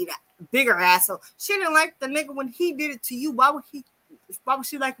I'm gonna be that bigger asshole. She didn't like the nigga when he did it to you. Why would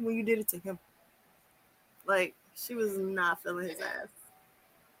she like him when you did it to him? Like, she was not feeling his ass.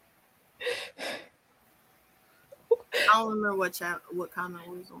 I don't remember what comment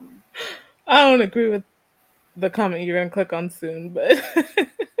was on. I don't agree with the comment you're gonna click on soon, but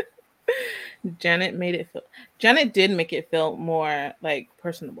Janet did make it feel more like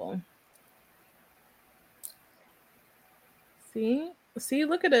personable. See,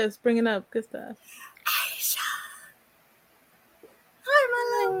 look at us bringing up good stuff. Aisha, hi, my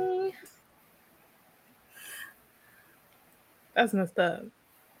love. That's messed up.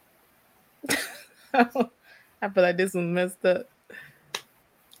 I feel like this was messed up.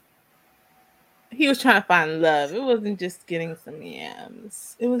 He was trying to find love. It wasn't just getting some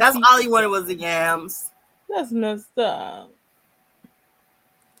yams. That's all he wanted was the yams. That's messed up.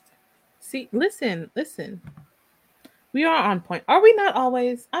 See, listen. We are on point. Are we not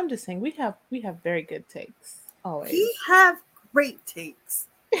always? I'm just saying we have very good takes. Always. We have great takes.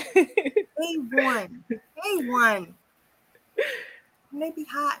 A1. And they be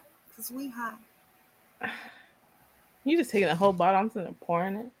hot because we hot. You just taking a whole bottle. I'm sitting there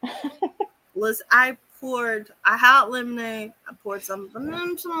pouring it. Listen, I had lemonade. I poured some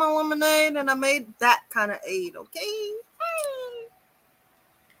into my lemonade, and I made that kind of aid. Okay.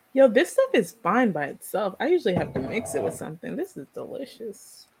 Yo, this stuff is fine by itself. I usually have to mix it with something. This is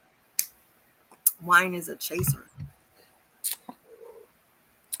delicious. Wine is a chaser.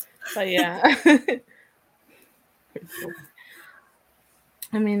 But yeah.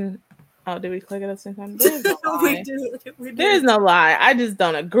 I mean, oh, did we click it at the same time? There's no lie. We did. There's no lie. I just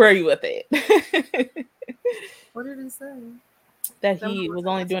don't agree with it. What did he say? That he was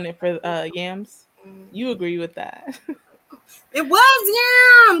only doing it for yams. You agree with that? It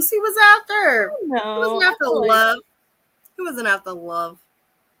was yams. He was after. No, he wasn't after love. He wasn't after love.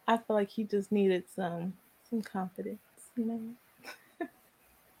 I feel like he just needed some confidence, you know.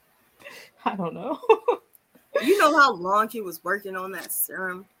 I don't know. You know how long he was working on that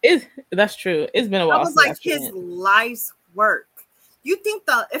serum? That's true. It's been a while. That was like his life's work. You think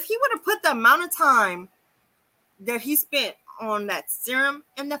if he would have put the amount of time that he spent on that serum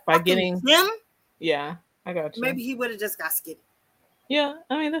and the fucking gym, yeah, I got you. Maybe he would have just got skinny. Yeah,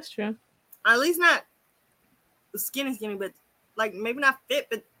 I mean that's true. At least not skinny, but like maybe not fit,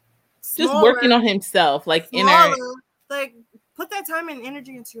 but smaller, just working on himself, like smaller, like put that time and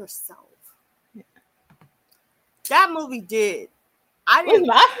energy into yourself. Yeah. That movie did. I didn't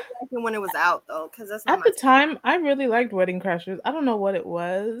like it when it was out though, because that's not at the time. I really liked Wedding Crashers. I don't know what it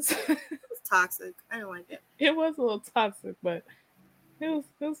was. It was toxic. I didn't like it. It was a little toxic, but it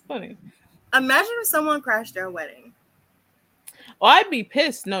was funny. Imagine if someone crashed their wedding. Well, I'd be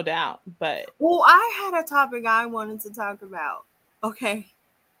pissed, no doubt. But I had a topic I wanted to talk about. Okay.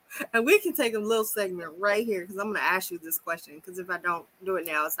 And we can take a little segment right here because I'm going to ask you this question. Because if I don't do it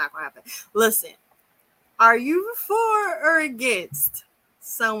now, it's not going to happen. Listen, are you for or against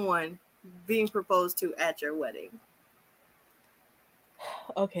someone being proposed to at your wedding?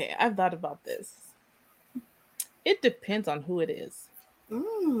 Okay, I've thought about this. It depends on who it is.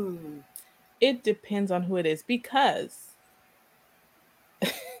 It depends on who it is because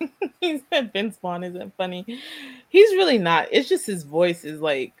he said Vince Vaughn isn't funny. He's really not. It's just his voice is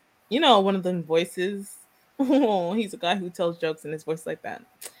like, one of them voices. Oh, he's a guy who tells jokes in his voice like that.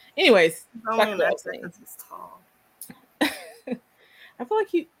 Anyways, back to he's tall. I feel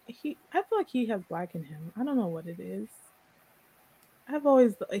like he has black in him. I don't know what it is. I've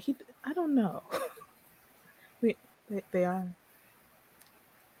always I don't know. They are.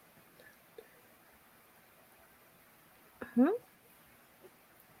 Huh?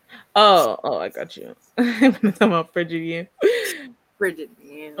 Oh, I got you. I'm gonna talk about Bridget.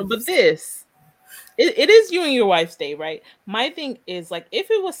 But this, it is you and your wife's day, right? My thing is like, if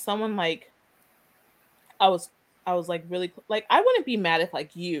it was someone like, I was like really like, I wouldn't be mad if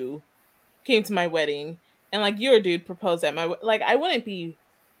like you came to my wedding and like your dude proposed at my like, I wouldn't be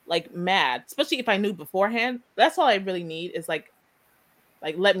like mad, especially if I knew beforehand. That's all I really need is like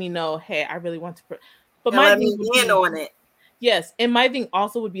let me know, hey, I really want to. But my thing would be on it. Yes, and my thing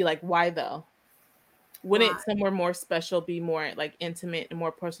also would be like, why though? Wouldn't somewhere more special be more like intimate and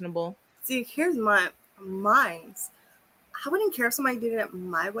more personable? See, here's mine. I wouldn't care if somebody did it at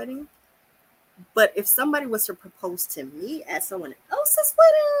my wedding, but if somebody was to propose to me at someone else's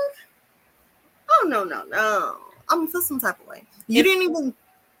wedding, oh no, I'm gonna feel some type of way. You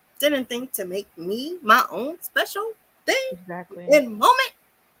didn't think to make me my own special thing exactly in moment.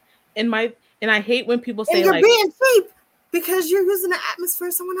 And I hate when people say you're being cheap. Because you're using the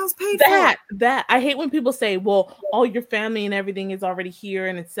atmosphere someone else paid for. That I hate when people say, well, all your family and everything is already here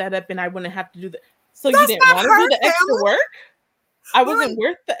and it's set up and I wouldn't have to do that. So you didn't want to do the extra work? I wasn't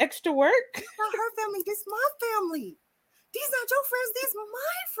worth the extra work? It's not her family. This is my family. These not your friends. These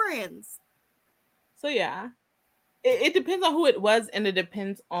my friends. So yeah. It depends on who it was and it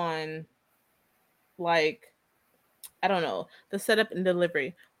depends on like, I don't know, the setup and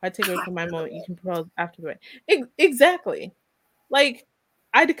delivery. I take away from my moment, you can propose after the wedding. Exactly. Like,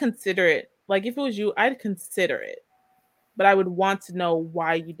 I'd consider it. Like, if it was you, I'd consider it. But I would want to know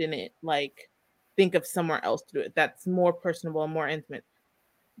why you didn't, like, think of somewhere else to do it. That's more personable and more intimate.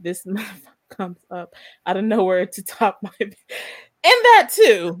 This comes up out of nowhere to top my... And that,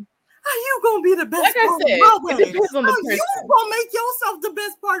 too. How you gonna be the best like part I said, of my wedding? It depends on the person. You gonna make yourself the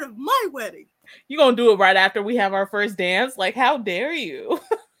best part of my wedding? You gonna do it right after we have our first dance? Like, how dare you?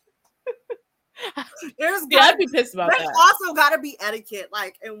 I'd be pissed about that. There's also got to be etiquette.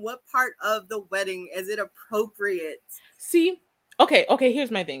 Like, in what part of the wedding is it appropriate? See, okay. Here's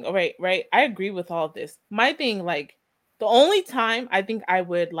my thing. All right. I agree with all of this. My thing, like, The only time I think I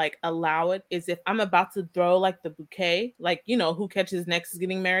would like allow it is if I'm about to throw like the bouquet, like who catches next is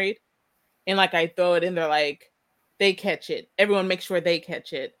getting married, and like I throw it in there, like they catch it. Everyone make sure they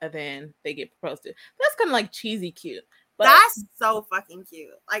catch it, and then they get proposed to. That's kind of like cheesy cute. But that's so fucking cute.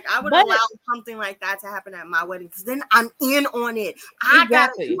 Like I would allow something like that to happen at my wedding because then I'm in on it. I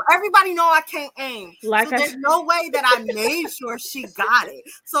exactly. got everybody know I can't aim. Like so there's no way that I made sure she got it.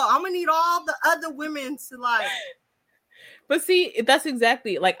 So I'm gonna need all the other women to like. But see, that's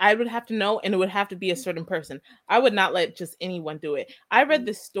exactly like I would have to know, and it would have to be a certain person. I would not let just anyone do it. I read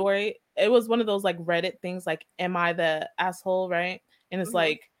this story. It was one of those like Reddit things, like, "Am I the asshole?" Right? And it's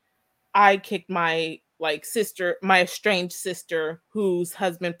like, I kicked my sister, my estranged sister, whose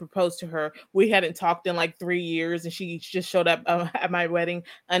husband proposed to her. We hadn't talked in like 3 years, and she just showed up at my wedding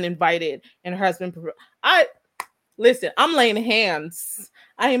uninvited, and her husband. Listen. I'm laying hands.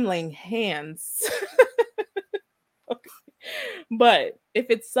 I am laying hands. Okay. But if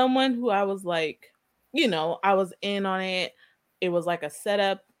it's someone who I was like, I was in on it, it was like a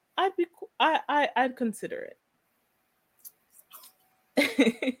setup, I'd be cool. I'd consider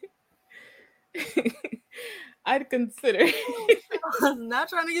it. I'd consider it. I'm not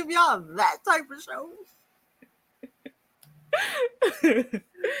trying to give y'all that type of show.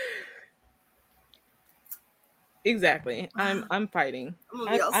 Exactly. I'm fighting.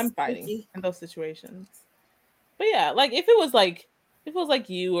 I'm fighting in those situations. But yeah, like if it was like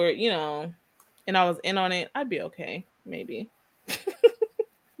you or and I was in on it, I'd be okay, maybe.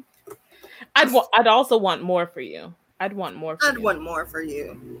 I'd also want more for you. I'd want more for you. Want more for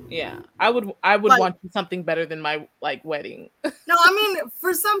you. Yeah. I would want something better than my like wedding. No, I mean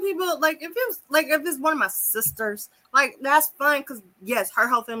for some people, like if it's one of my sisters, like that's fine because yes, her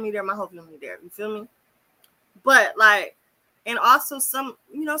whole family there, my whole family there. You feel me? But like, and also someone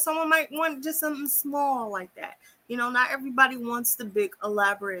might want just something small like that. Not everybody wants the big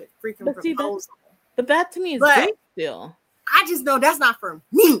elaborate freaking proposal. But that to me is big still. I just know that's not for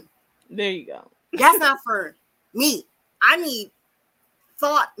me. There you go. That's not for me. I need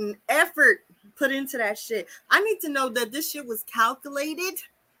thought and effort put into that shit. I need to know that this shit was calculated,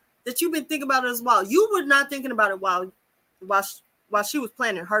 that you've been thinking about it as well. You were not thinking about it while she was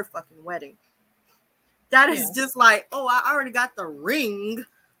planning her fucking wedding. That is just like, oh, I already got the ring.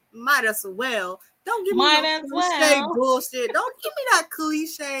 Might as well. Don't give me that cliche bullshit. Don't give me that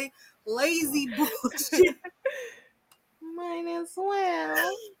cliche, lazy bullshit. Might as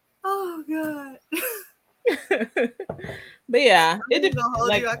well. Oh God. But yeah, it didn't hold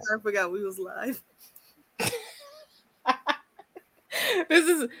you. I kind of forgot we was live.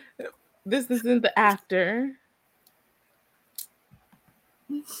 This isn't the after.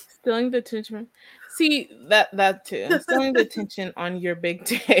 Stealing the attention. See that too. Stealing the attention on your big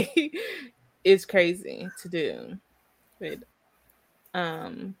day is crazy to do. Wait.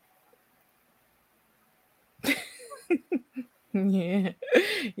 Yeah.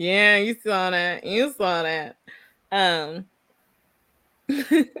 Yeah, you saw that.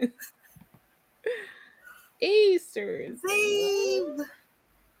 Easter.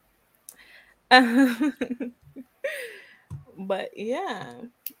 But yeah.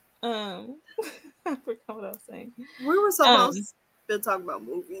 I forgot what I was saying. We were supposed to talk about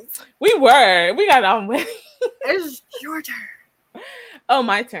movies. We were. We got on with It's your turn. Oh,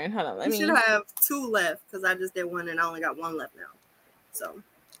 my turn. Hold on. You should have 2 left because I just did 1 and I only got 1 left now. So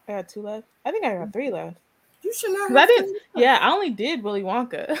I got 2 left. I think I got 3 left. You should not have. I didn't. Yeah, I only did Willy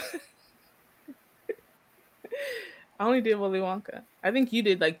Wonka. I only did Willy Wonka. I think you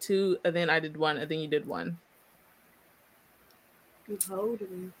did like 2, and then I did 1, and then you did 1. You told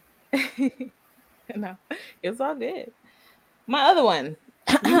me. No, it's all good. My other one.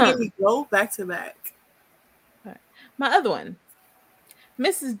 You made me go back to back. Right. My other one,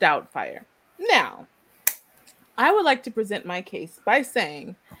 Mrs. Doubtfire. Now, I would like to present my case by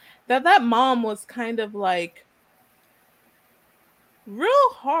saying that mom was kind of like real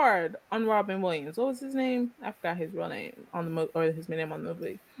hard on Robin Williams. What was his name? I forgot his real name on the or his name on the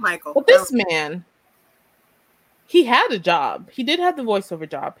movie. Michael. But this man, he had a job. He did have the voiceover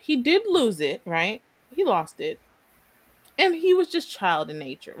job. He did lose it, right? He lost it. And he was just child in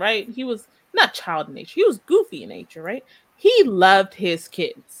nature, right? He was not child in nature. He was goofy in nature, right? He loved his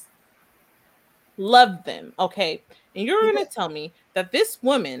kids. Loved them, okay? And you're going to tell me that this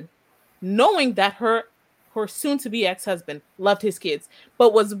woman, knowing that her soon-to-be ex-husband loved his kids,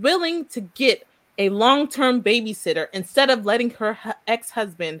 but was willing to get a long-term babysitter instead of letting her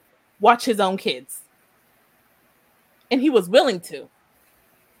ex-husband watch his own kids. And he was willing to.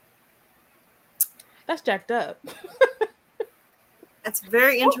 That's jacked up. That's a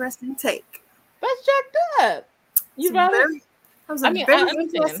very interesting take. That's jacked up. You'd rather. That was a I mean, very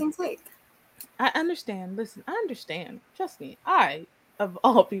interesting take. I understand. Listen, I understand. Trust me. I, of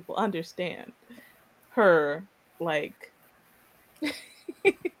all people, understand her. Like,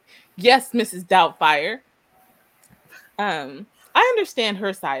 yes, Mrs. Doubtfire. I understand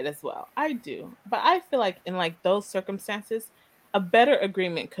her side as well. I do, but I feel like in like those circumstances, a better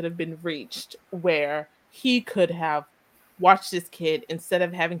agreement could have been reached where he could have watched his kid instead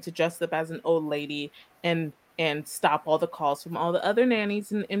of having to dress up as an old lady and stop all the calls from all the other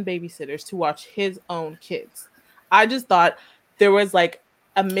nannies and babysitters to watch his own kids. I just thought there was like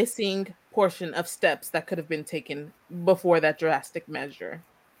a missing portion of steps that could have been taken before that drastic measure.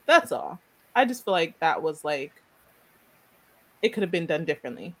 That's all. I just feel like that was like it could have been done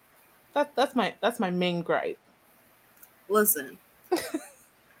differently. That's my main gripe. Listen,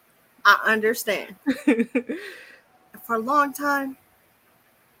 I understand. For a long time,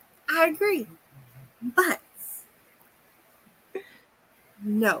 I agree. But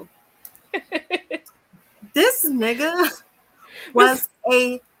no. This nigga was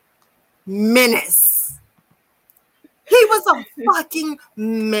a menace. He was a fucking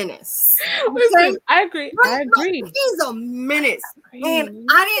menace. Listen, I agree. I agree. He's a menace. And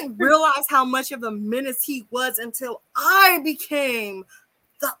I didn't realize how much of a menace he was until I became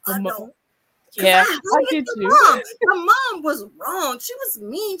the adult. Yeah, I did too. The mom was wrong. She was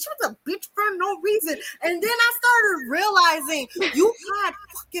mean. She was a bitch for no reason. And then I started realizing you had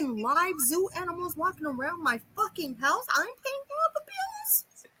fucking live zoo animals walking around my fucking house. I'm paying for all the bills.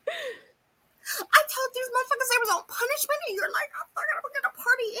 I told these motherfuckers they was on punishment, and you're like, I'm not gonna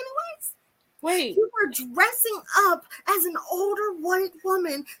party anyways. Wait, you were dressing up as an older white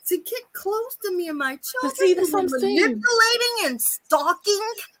woman to get close to me and my children. See, that's what I'm manipulating and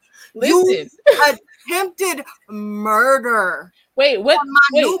stalking. Listen, you attempted murder. Wait, what? On my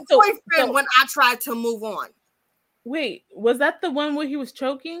new boyfriend when I tried to move on. Wait, was that the one where he was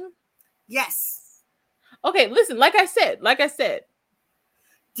choking? Yes. Okay, listen. Like I said,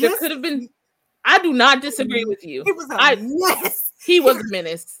 there could have been. I do not disagree with you. It was a mess. He was a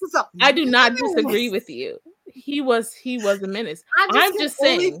menace. I do not disagree with you. He was a menace. I'm just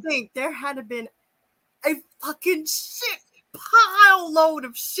saying. Think there had to been a fucking shit pile load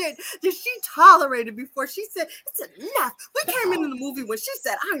of shit that she tolerated before she said it's enough. We came into the movie when she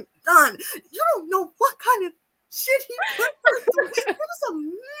said I'm done. You don't know what kind of shit he put her through. It was a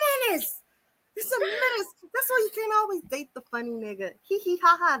menace. It's a menace. That's why you can't always date the funny nigga. Hee hee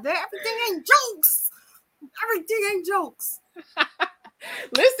ha ha. Everything ain't jokes. Everything ain't jokes.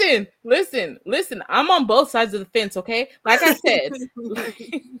 Listen. I'm on both sides of the fence, okay? Like I said,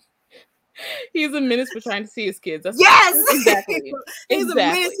 he's a menace for trying to see his kids. That's exactly. He's a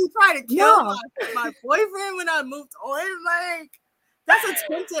menace. He tried to kill my boyfriend when I moved on. Like, that's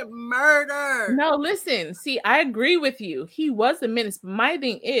attempted murder. No, listen. See, I agree with you. He was a menace. But my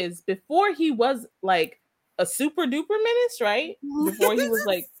thing is, before he was like a super duper menace, right? Before he was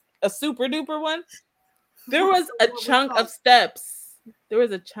like a super duper one, there was a chunk of steps. There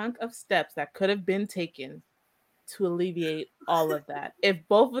was a chunk of steps that could have been taken to alleviate all of that. If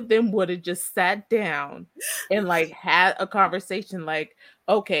both of them would have just sat down and like had a conversation, like,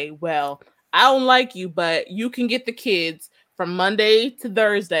 okay, well, I don't like you, but you can get the kids from Monday to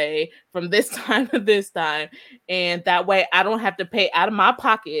Thursday from this time to this time, and that way I don't have to pay out of my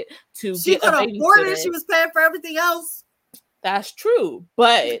pocket to get a babysitter. She could afford it. She was paying for everything else. That's true,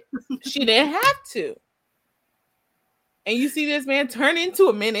 but she didn't have to. And you see this man turn into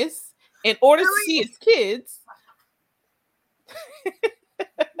a menace in order to see his kids.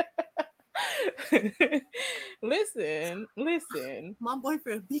 Listen. My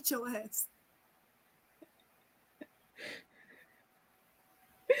boyfriend beat your ass.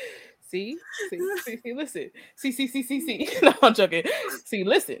 See, listen. See. No, I'm joking. See,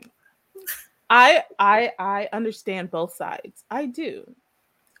 listen. I understand both sides. I do.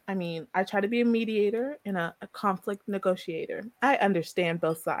 I mean, I try to be a mediator and a conflict negotiator. I understand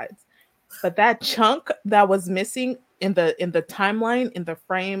both sides. But that chunk that was missing in the timeline, in the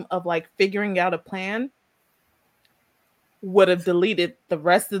frame of like figuring out a plan, would have deleted the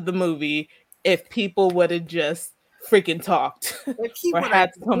rest of the movie if people would have just freaking talked. If he would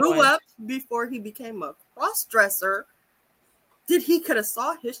have grew up before he became a cross-dresser, he could have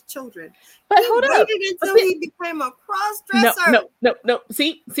saw his children. But hold up, until he became a cross-dresser. No.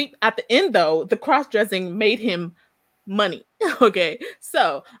 See, at the end though, the cross-dressing made him money. Okay,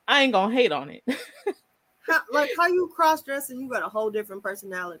 so I ain't gonna hate on it. how you cross-dress and you got a whole different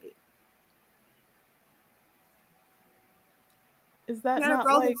personality? Is that he had to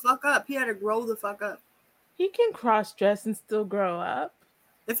grow the fuck up? He had to grow the fuck up. He can cross-dress and still grow up.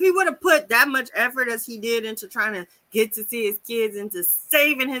 If he would have put that much effort as he did into trying to get to see his kids, into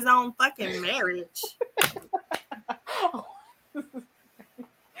saving his own fucking marriage.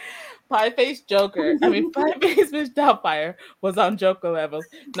 Pie-faced Joker. I mean, Pie-faced Miss Doubtfire was on Joker levels.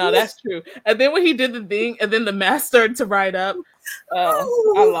 No, that's true. And then when he did the thing, and then the mask started to ride up, I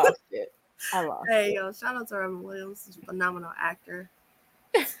lost it. Hey, yo, shout out to Robin Williams. He's a phenomenal actor.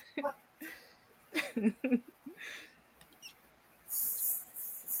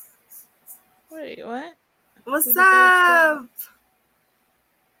 Wait, what? What's up?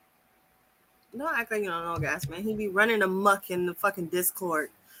 Don't act like you don't know, gas man. He be running amok in the fucking Discord.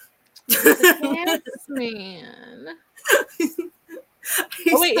 Yes, man.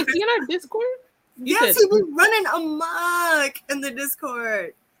 Oh wait, is he in our Discord? Yes, he be running amok in the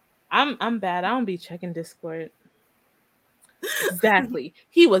Discord. I'm bad. I don't be checking Discord. Exactly.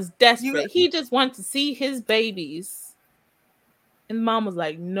 He was desperate. He just wanted to see his babies. And mom was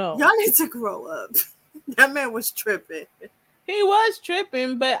like, no. Y'all need to grow up. That man was tripping. He was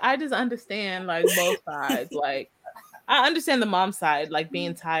tripping, but I just understand like both sides. Like I understand the mom side, like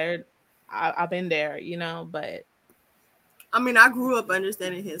being tired. I've been there, you know, but I mean, I grew up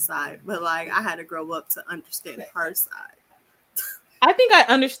understanding his side, but like I had to grow up to understand her side. I think I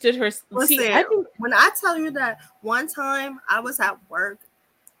understood her. Listen, when I tell you that one time I was at work,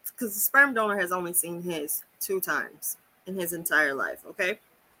 because the sperm donor has only seen his 2 times in his entire life, okay?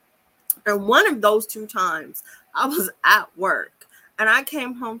 And one of those 2 times, I was at work, and I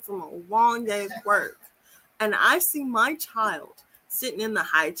came home from a long day of work, and I see my child sitting in the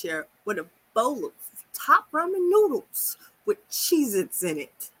high chair with a bowl of top ramen noodles with Cheez-Its in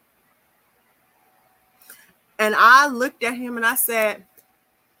it. And I looked at him and I said,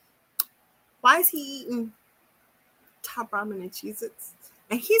 why is he eating top ramen and Cheez-Its?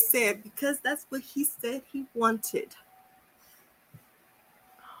 And he said, because that's what he said he wanted.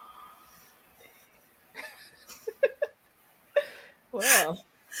 Well,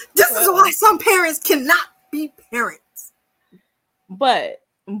 this is why some parents cannot be parents. But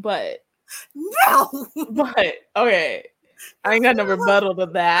no. But okay, I ain't got no rebuttal to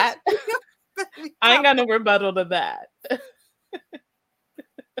that. I ain't got no rebuttal to that.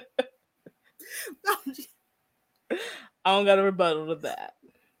 I don't got a rebuttal to that.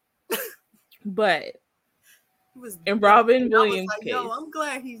 But in Robin Williams' like, case, yo, I'm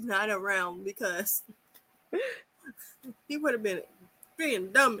glad he's not around because he would have been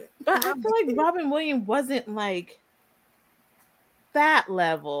being dumb. But I feel like Robin Williams wasn't like that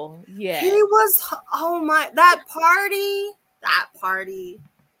level yet. He was. Oh my! That party.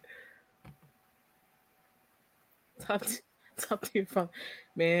 Talk to your phone,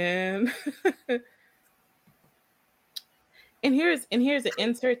 man. And here's an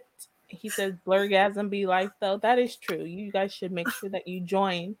insert. He says, "Blurgasm be life, though." That is true. You guys should make sure that you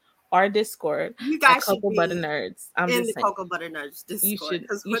join our Discord. You guys should Cocoa be Butter Nerds. I'm in just the saying. Cocoa Butter Nerds Discord.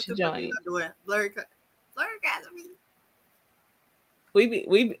 You should join. Blurgasm.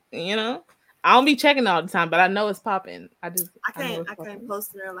 We you know, I don't be checking all the time, but I know it's popping. I can't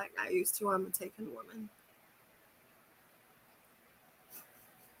post there like I used to. I'm a taken woman.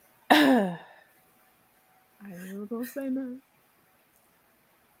 I ain't gonna say nothing.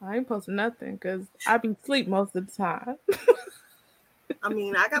 I ain't posting nothing because I be asleep most of the time. I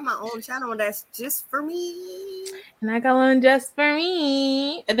mean, I got my own channel that's just for me. And I got one just for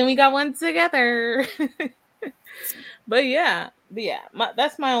me. And then we got one together. But yeah,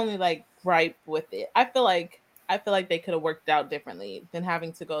 that's my only like gripe with it. I feel like they could have worked out differently than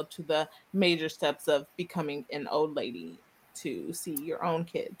having to go to the major steps of becoming an old lady to see your own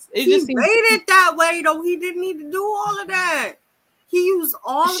kids. He made it that way though. He didn't need to do all of that. He used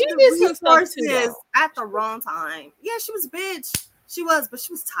all of the resources at the wrong time. Yeah, she was a bitch. She was, but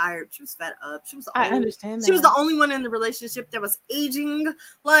she was tired. She was fed up. I understand that. She was the only one in the relationship that was aging.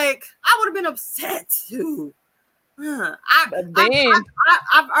 Like, I would have been upset too. I've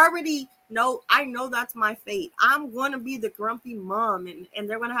already know. I know that's my fate. I'm going to be the grumpy mom, and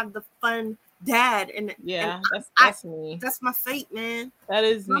they're going to have the fun dad. And yeah, that's me. That's my fate, man. That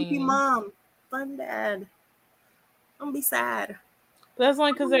is grumpy me. Mom, fun dad. Don't be sad. But that's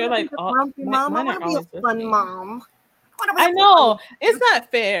only because they're like grumpy mom. I want to be a fun mom. I know it's not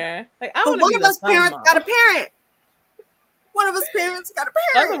fair. Like I want to be one of us parents got a parent. One of us parents got a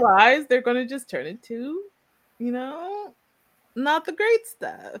parent. Otherwise, they're going to just turn into, you know, not the great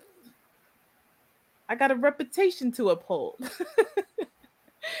stuff. I got a reputation to uphold.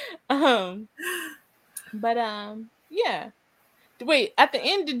 Yeah. Wait, at the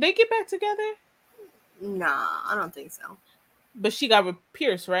end, did they get back together? Nah, I don't think so. But she got with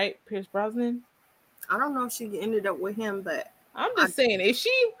Pierce, right? Pierce Brosnan. I don't know if she ended up with him, but I'm just saying, if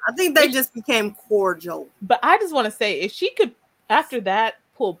she, I think they just became cordial. but I just want to say, if she could, after that,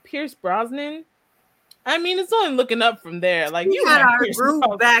 pull Pierce Brosnan, I mean, it's only looking up from there. Like, We you had got our Pierce groove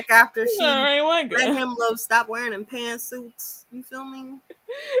Brosnan. back after she Right, let him stop wearing them pantsuits. You feel me?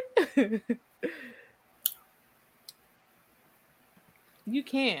 You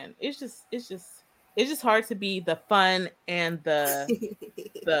can. It's just hard to be the fun and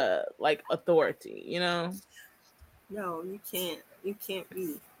the like authority, you know? No, you can't. You can't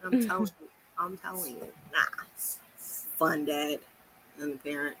be. I'm telling you. I'm telling you. Nah. Fun dad and the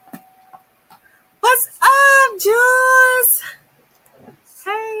parent. What's up, Jules?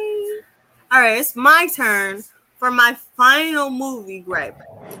 Hey. All right, it's my turn for my final movie gripe.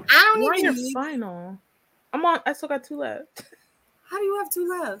 I don't Why even your need. final? I still got 2 left. How do you have 2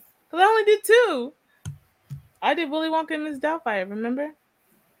 left? Because I only did 2. I did Willy Wonka and Miss Doubtfire, remember?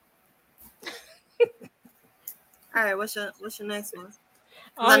 All right, what's your next one?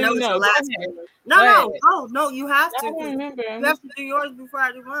 I I know don't it's know. the last one. No, you have to. I don't remember. You have to do yours before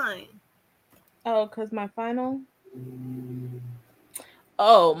I do mine. Oh, because my final?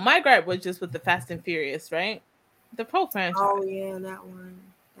 Oh, my gripe was just with the Fast and Furious, right? The pro franchise. Oh yeah, that one.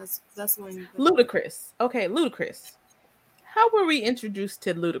 That's when Ludacris. Okay, Ludacris. How were we introduced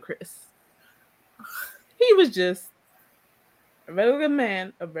to Ludacris? He was just a regular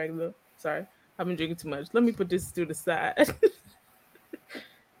man, sorry, I've been drinking too much. Let me put this to the side.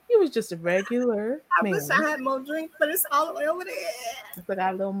 He was just a regular man. I wish I had more drink, but it's all the way over there. But I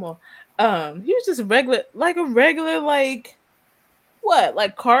got a little more. He was just a regular, like what?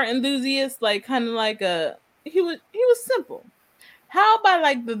 Like car enthusiast, like kind of like he was simple. How about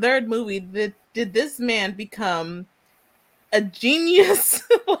like the third movie did this man become a genius?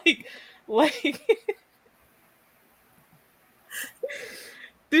 like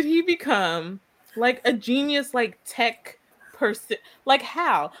did he become like a genius, like tech person? Like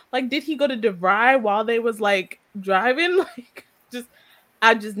how? Like did he go to DeVry while they was like driving? Like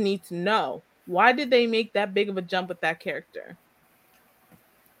I just need to know. Why did they make that big of a jump with that character?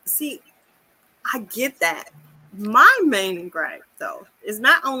 See, I get that. My main gripe though is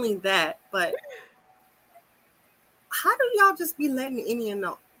not only that, but how do y'all just be letting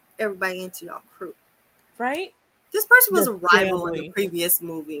everybody into y'all crew? Right? This person was a rival in the previous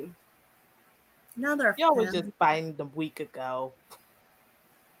movie. Now they're y'all was just fighting them a week ago.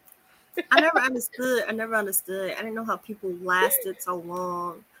 I never understood. I didn't know how people lasted so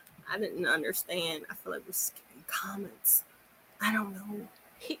long. I didn't understand. I feel like we're skipping comments. I don't know.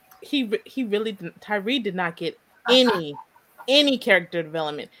 He really didn't. Tyree did not get any character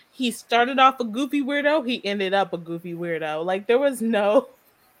development. He started off a goofy weirdo. He ended up a goofy weirdo. Like there was no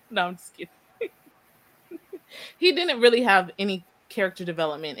I'm just kidding. He didn't really have any character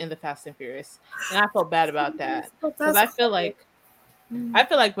development in the Fast and Furious, and I felt bad about that because I feel like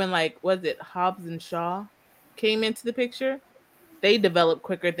when was it Hobbs and Shaw came into the picture, they developed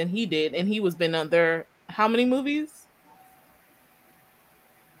quicker than he did, and he was been on their how many movies?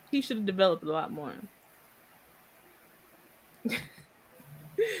 He should have developed a lot more.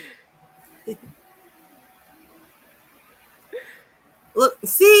 Look,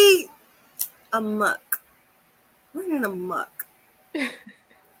 see, a muck. We're in a muck.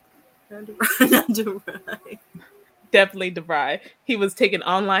 Definitely DeVry. He was taking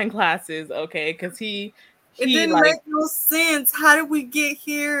online classes, okay, because it didn't make no sense. How did we get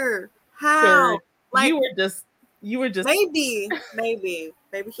here? How? Like you were just maybe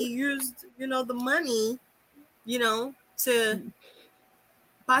he used the money, to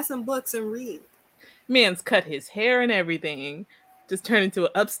buy some books and read. Man's cut his hair and everything, just turned into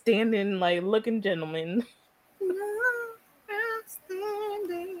an upstanding like looking gentleman.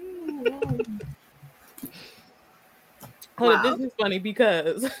 Hold on, this is funny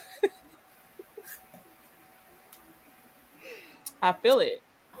because I feel it.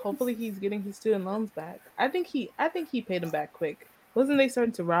 Hopefully he's getting his student loans back. I think he paid them back quick. Wasn't they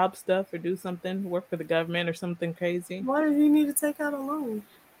starting to rob stuff or do something, work for the government or something crazy? Why did he need to take out a loan?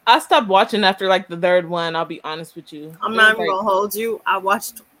 I stopped watching after like the third one. I'll be honest with you. I'm not even gonna hold you. I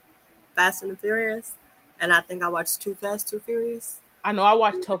watched Fast and the Furious, and I think I watched Too Fast, Too Furious. I know I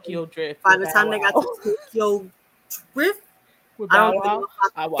watched Tokyo Drift. By the time they got to Tokyo Drift, I don't know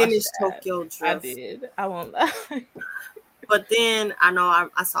if I finished Tokyo Drift. I did. I won't lie. But then I know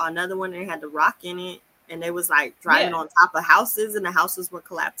I saw another one that had The Rock in it, and they was like driving on top of houses, and the houses were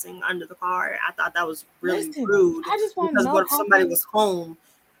collapsing under the car. I thought that was really rude. I just want to know what if somebody was home?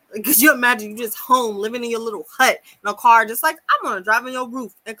 Could you imagine you just home living in your little hut in a car, just like I'm gonna drive on your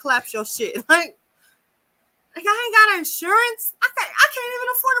roof and collapse your shit? Like I ain't got insurance. I can't even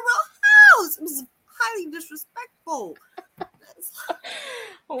afford a real house. It was highly disrespectful.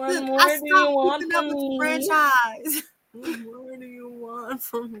 What more I do you stopped want keeping up from with the me? franchise. What more do you want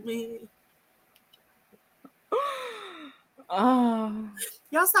from me? Oh,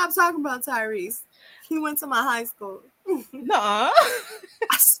 Y'all stop talking about Tyrese. He went to my high school. no. I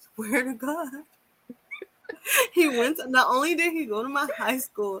swear to God. He went to, not only did he go to my high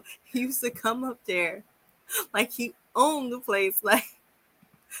school, he used to come up there like he owned the place. Like,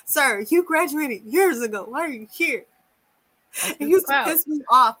 sir, you graduated years ago. Why are you here? It used to piss me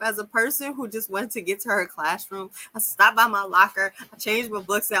off as a person who just went to get to her classroom. I stopped by my locker. I changed my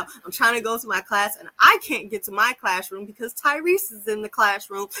books out. I'm trying to go to my class, and I can't get to my classroom because Tyrese is in the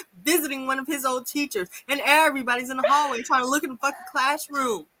classroom visiting one of his old teachers, and everybody's in the hallway trying to look in the fucking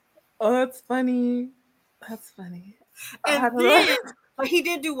classroom. Oh, that's funny. That's funny. And then, but he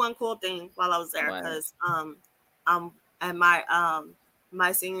did do one cool thing while I was there because at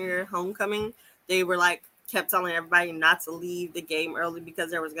my senior year homecoming, they were like kept telling everybody not to leave the game early because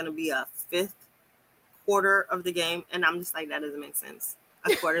there was going to be a fifth quarter of the game, and I'm just like, that doesn't make sense.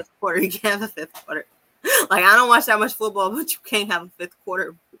 A quarter, you can't have a fifth quarter. Like, I don't watch that much football, but you can't have a fifth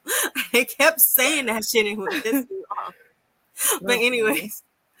quarter. They kept saying that shit and it would piss me off. But anyways,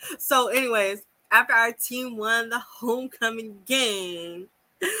 after our team won the homecoming game,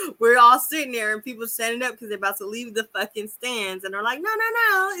 we're all sitting there and people standing up because they're about to leave the fucking stands, and they're like, no,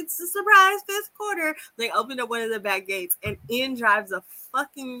 it's a surprise fifth quarter. They opened up one of the back gates, and in drives a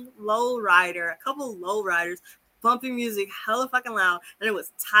fucking lowrider, a couple lowriders, bumping music hella fucking loud, and it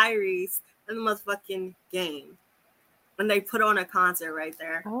was Tyrese and the motherfucking game. And they put on a concert right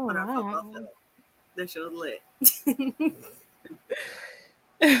there on our football field. That shit was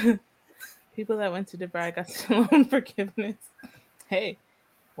lit. People that went to DeVry got loan forgiveness. Hey,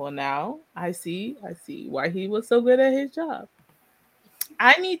 well, now I see why he was so good at his job.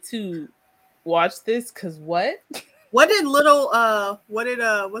 I need to watch this because what? What's Little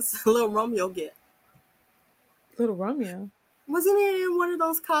Romeo get? Little Romeo? Wasn't he in one of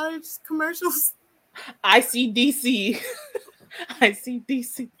those college commercials? ICDC.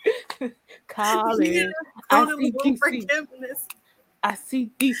 ICDC. College. ICDC.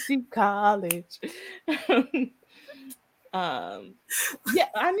 ICDC College. Yeah,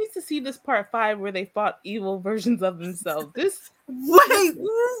 I need to see this part 5 where they fought evil versions of themselves. This wait,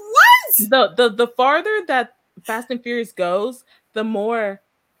 what? The farther that Fast and Furious goes, the more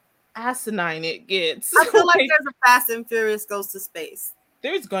asinine it gets. I feel like there's a Fast and Furious goes to space.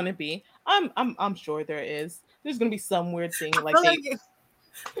 There's gonna be. I'm sure there is. There's gonna be some weird thing like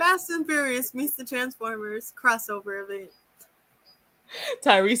Fast and Furious meets the Transformers crossover event.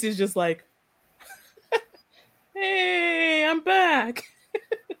 Tyrese is just like, hey, I'm back.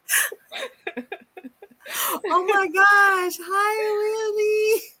 Oh my gosh. Hi,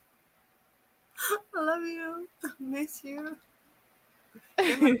 Willie. I love you. I miss you.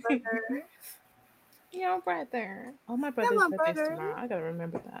 You're my brother. Your brother. Oh, my brother's birthday's tomorrow. I gotta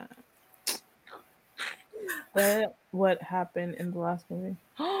remember that. What happened in the last movie?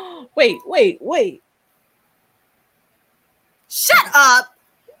 Wait. Shut up.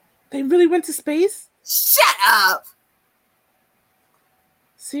 They really went to space? Shut up.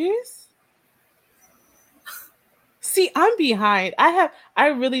 Serious? See, I'm behind. I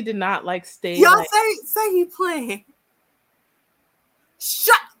really did not stay. Y'all say he playing.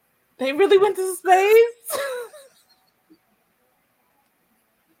 Shut. They really went to space?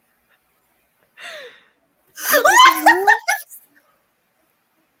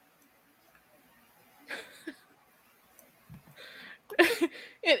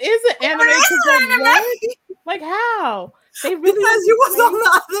 It is an anime. Like how? They really because you was on the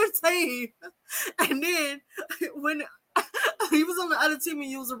other team, and then when he was on the other team and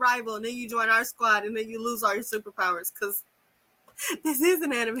you was a rival, and then you join our squad, and then you lose all your superpowers because this is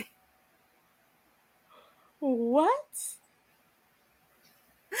an anime. What?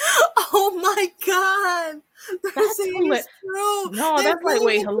 Oh my god! That's hilarious. No, that's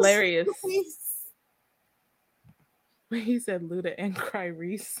hilarious. When he said Luda and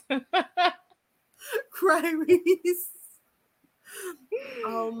Cryreese. Cryreese.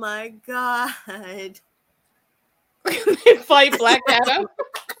 Oh my god. They fight Black Adam.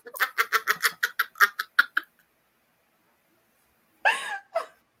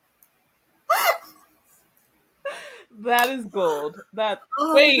 That is gold.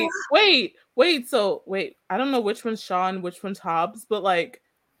 Wait. So I don't know which one's Shaw and which one's Hobbs, but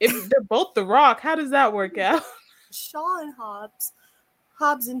if they're both The Rock, how does that work out? Shaw and Hobbs.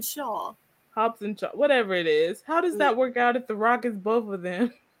 Hobbs and Shaw. Hobbs and Shaw, whatever it is. How does that work out if The Rock is both of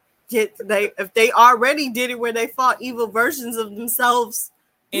them? If they already did it where they fought evil versions of themselves,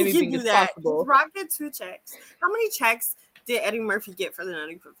 anything is possible. Rock did 2 checks. How many checks did Eddie Murphy get for the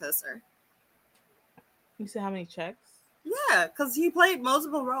Nutty Professor? You said how many checks? Yeah, because he played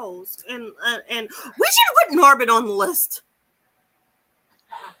multiple roles, and we should have put Norbit on the list.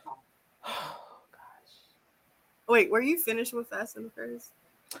 Oh gosh. Wait, were you finished with Fast and the Furious?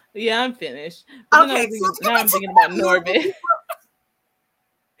 Yeah, I'm finished. But Okay, now I'm thinking about Norbit.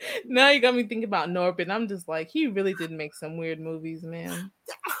 Now you got me thinking about Norbit. I'm just like, he really did make some weird movies, man.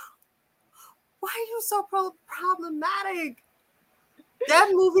 Why are you so problematic? That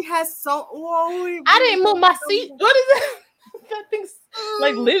movie has so. I didn't move my seat. What is that? That thing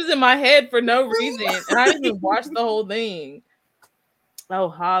like lives in my head for no reason, and I didn't even watch the whole thing. Oh,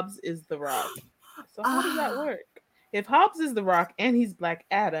 Hobbs is the Rock. So how does that work? If Hobbs is the Rock and he's Black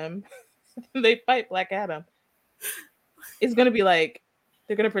Adam, they fight Black Adam. It's gonna be like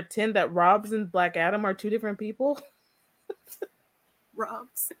they're gonna pretend that Robs and Black Adam are two different people.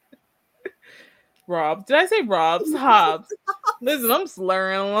 Robs. Robs. Did I say Robs? Hobbs. Listen, I'm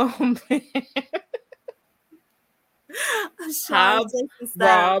slurring a little bit. Hobbs,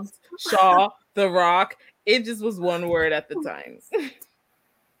 Robs, Shaw, The Rock. It just was one word at the time.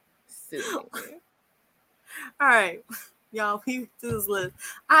 All right, y'all, we do this list.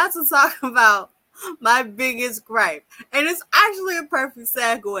 I have to talk about my biggest gripe, and it's actually a perfect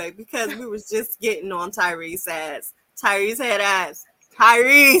segue because we was just getting on Tyrese ass. Tyrese had ass.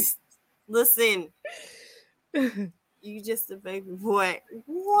 Tyrese, listen, you just a baby boy.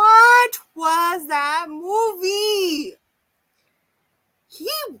 What was that movie?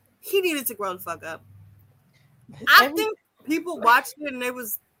 He needed to grow the fuck up. I think people watched it and they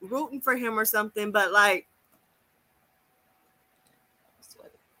was rooting for him or something, but like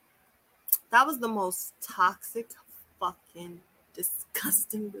that was the most toxic, fucking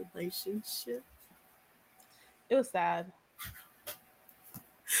disgusting relationship. It was sad.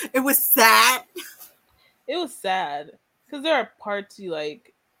 It was sad. It was sad because there are parts you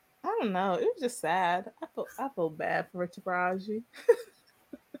like. I don't know. It was just sad. I felt bad for Taraji.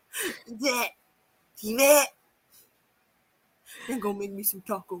 Yeah. And go make me some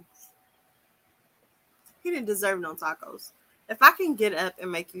tacos. He didn't deserve no tacos. If I can get up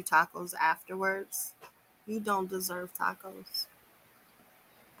and make you tacos afterwards, you don't deserve tacos.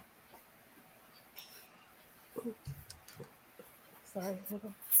 Sorry. Hold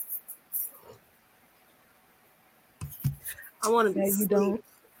on. I want to be you don't.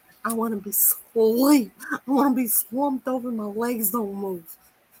 I want to be asleep. I want to be slumped over. My legs don't move.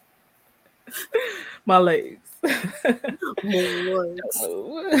 My legs. My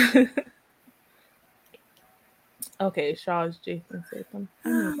legs. Okay, Shaw's Jason Statham.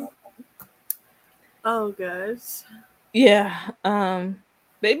 Oh gosh. Yeah.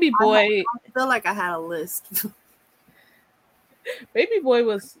 Baby Boy. I feel like I had a list. Baby Boy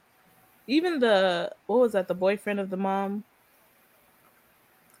was even the the boyfriend of the mom.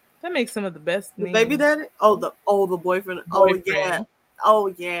 That makes some of the best The names. baby daddy? The boyfriend. Oh yeah.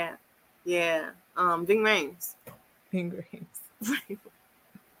 Ving Rhames. Ving Rhames.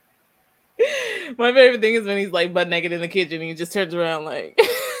 My favorite thing is when he's like butt naked in the kitchen and he just turns around like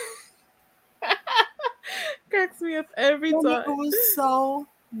cracks me up every time. He was so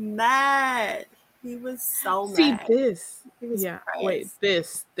mad. He was so mad. See this. Yeah. Pressed. Wait,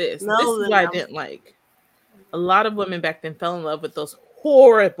 this. This is what I didn't like. A lot of women back then fell in love with those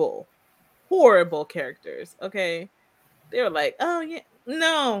horrible characters. Okay. They were like, oh yeah.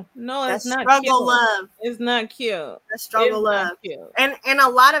 No, that's not struggle cute. Love. It's not cute. That's struggle love. And a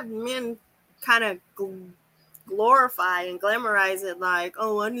lot of men kind of glorify and glamorize it like,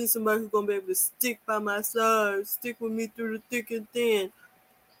 oh, I need somebody who's gonna be able to stick by my side, stick with me through the thick and thin.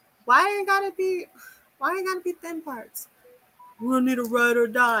 Why ain't gotta be thin parts? We don't need a ride or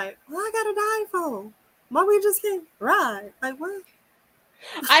die. What I gotta die for? Why we just can't ride? Like what?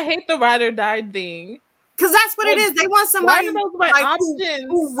 I hate the ride or die thing. Because that's what it is. They want somebody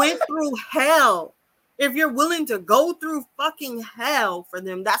who went through hell. If you're willing to go through fucking hell for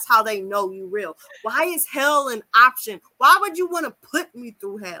them, that's how they know you real. Why is hell an option? Why would you want to put me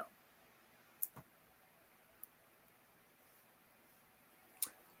through hell?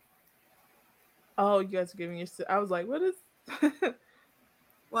 Oh, you guys are giving your... I was like, what is...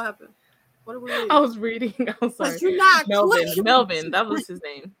 What happened? What are we reading? I was reading. I'm sorry. You're not Melvin. That was his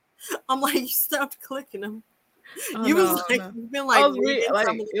name. I'm like, you stopped clicking him. Oh, you've been like,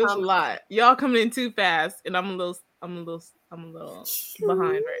 it was a lot. Y'all coming in too fast, and I'm a little behind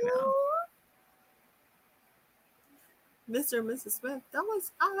right now. Mr. and Mrs. Smith.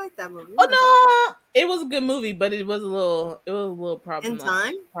 I like that movie. Oh no, it was a good movie, but it was a little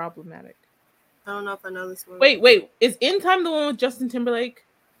problematic. I don't know if I know this movie. Wait, is In Time the one with Justin Timberlake?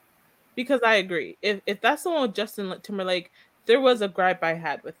 because I agree. If that's the one with Justin Timberlake, there was a gripe I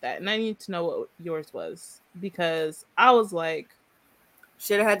had with that, and I need to know what yours was because I was like,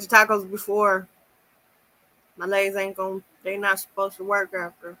 Should have had your tacos before. My legs ain't gonna. They not supposed to work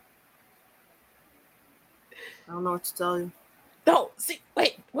after. I don't know what to tell you. don't see.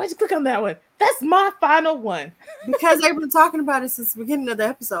 Wait, why'd you click on that one? That's my final one. Because they've been talking about it since the beginning of the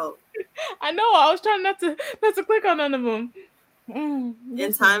episode. I know. I was trying not to click on none of them.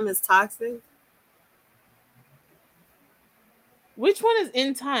 In Time is toxic. Which one is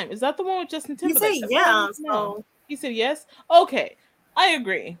In Time? Is that the one with Justin He Timberlake? said yeah. So he said yes. Okay, I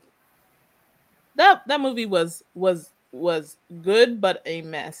agree. That movie was good, but a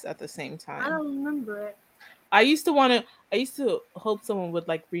mess at the same time. I don't remember it. I used to hope someone would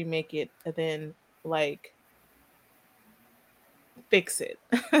like remake it and then like fix it.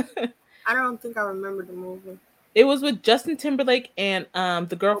 I don't think I remember the movie. It was with Justin Timberlake and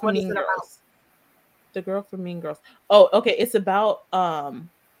the girl from Mean Girls. About? The girl from Mean Girls. Oh, okay. It's about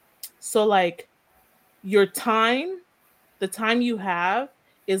so like your time, the time you have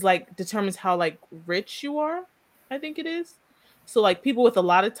is like determines how like rich you are. I think it is. So like people with a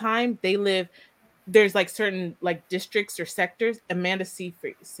lot of time, they live. There's like certain like districts or sectors. Amanda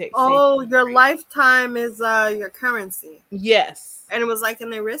Seyfried. Your lifetime is your currency. Yes. And it was like in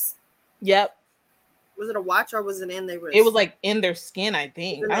their wrist. Yep. Was it a watch or was it in their wrist? It was like in their skin. I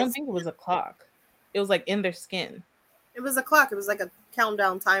think. I don't think it was a clock. It was like in their skin. It was a clock. It was like a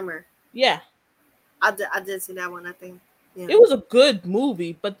countdown timer. Yeah. I did see that one. I think. Yeah. It was a good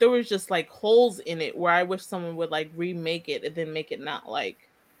movie, but there was just like holes in it where I wish someone would like remake it and then make it not like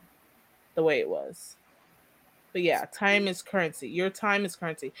the way it was. But yeah, time is currency. Your time is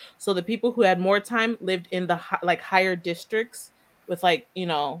currency. So the people who had more time lived in the like higher districts with like, you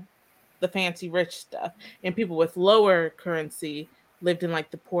know, the fancy rich stuff, and people with lower currency lived in like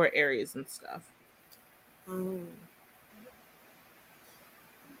the poor areas and stuff.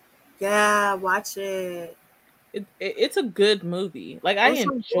 Yeah, watch it. It's a good movie. Like I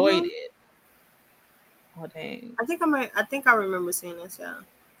enjoyed it. Oh dang! I think I remember seeing this. Yeah.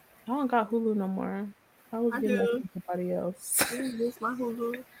 I don't got Hulu no more. I was getting that from somebody else. It's my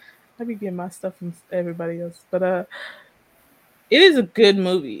Hulu. I be getting my stuff from everybody else, but it is a good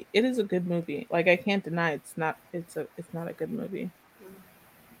movie. It is a good movie. Like I can't deny it's not a good movie.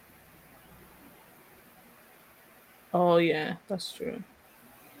 Oh yeah, that's true.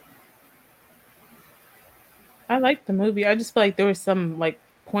 I liked the movie. I just feel like there were some like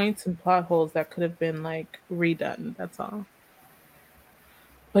points and plot holes that could have been like redone. That's all.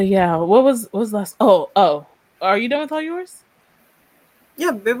 But yeah, what was last? Oh, are you done with all yours?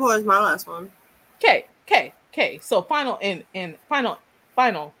 Yeah, Big Boy is my last one. Okay. So final and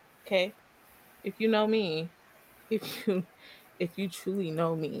final. Okay, if you know me, if you truly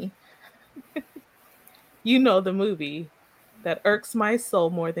know me, you know the movie that irks my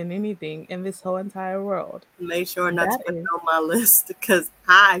soul more than anything in this whole entire world. Make sure not to put it on my list because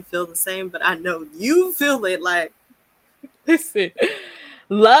I feel the same, but I know you feel it. Like, listen,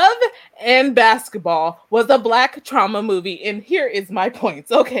 Love and Basketball was a Black trauma movie, and here is my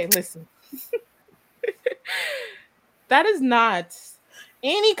points. Okay, listen. That is not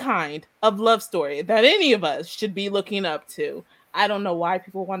any kind of love story that any of us should be looking up to. I don't know why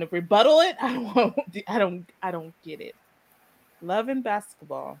people want to rebuttal it. I don't get it. Love and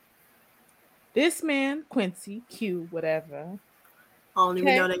Basketball. This man, Quincy, Q, whatever. I don't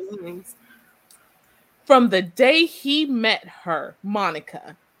even know their names. From the day he met her,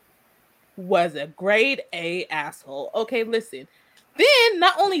 Monica was a grade A asshole. Okay, listen. Then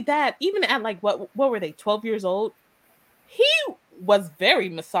not only that, even at like what were they, 12 years old? He was very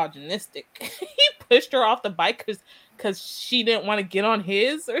misogynistic. He pushed her off the bike because she didn't want to get on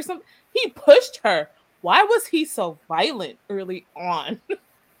his or something. He pushed her. Why was he so violent early on?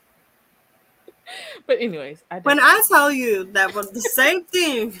 But anyways, when I tell you that was the same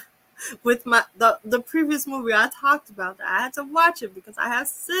thing with the previous movie I talked about, that I had to watch it because I have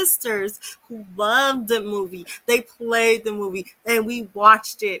sisters who loved the movie. They played the movie and we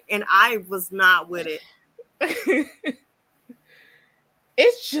watched it, and I was not with it.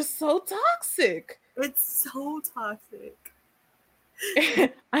 It's just so toxic. It's so toxic.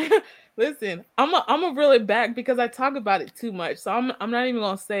 Listen, I'm a reel it back because I talk about it too much. So I'm not even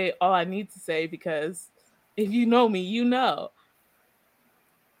gonna say all I need to say because if you know me, you know.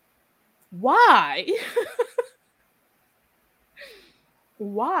 Why?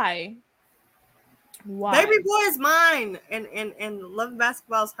 Why? Baby Boy is mine, and Love and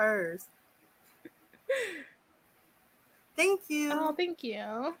Basketball is hers. Thank you. Oh, thank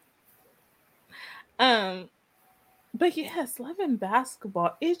you. But yes, Love and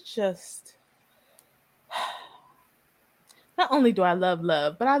Basketball, it's just not only do I love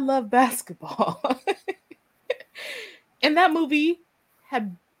love, but I love basketball. And that movie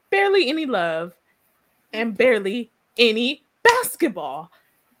had barely any love and barely any basketball.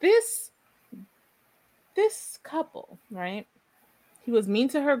 This this couple, right? He was mean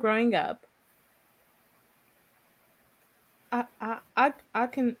to her growing up. I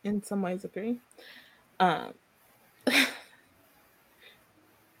can in some ways agree. Um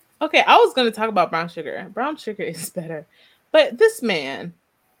okay, I was gonna talk about brown sugar. Brown sugar is better. But this man,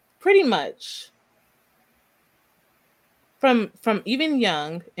 pretty much from even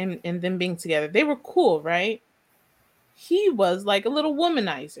young and them being together, they were cool, right? He was like a little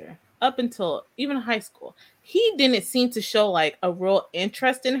womanizer up until even high school. He didn't seem to show like a real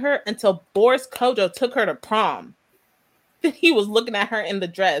interest in her until Boris Kojo took her to prom. Then he was looking at her in the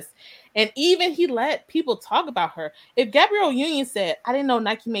dress. And even he let people talk about her. If Gabrielle Union said, I didn't know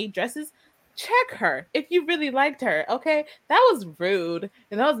Nike made dresses, check her if you really liked her. Okay. That was rude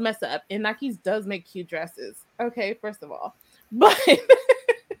and that was messed up. And Nike's does make cute dresses. Okay, first of all. But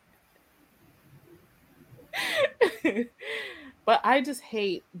but I just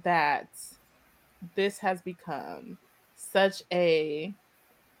hate that this has become such a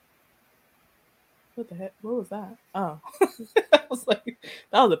what the heck? What was that? Oh, I was like,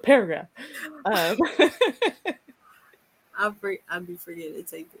 that was a paragraph. Um, I'd be forgetting to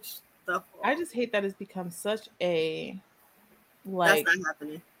take this stuff off. I just hate that it's become such a That's not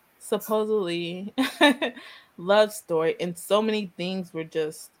happening. Supposedly love story, and so many things were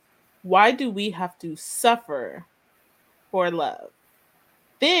just. Why do we have to suffer for love?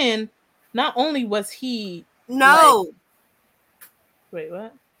 Then, not only was he no. Wait,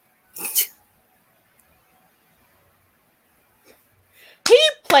 what? He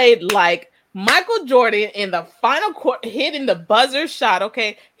played like Michael Jordan in the final court, hitting the buzzer shot.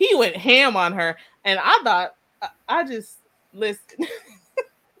 Okay, he went ham on her, and I thought, I just listen.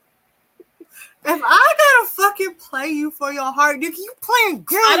 If I gotta fucking play you for your heart, nigga, you playing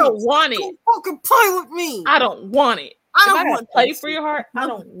games. I don't want it. Don't fucking play with me. I don't want it. I don't want to play for your heart. No. I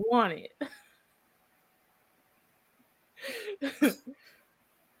don't want it.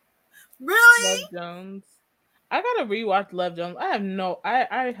 Really? Love Jones. I gotta rewatch Love Jones.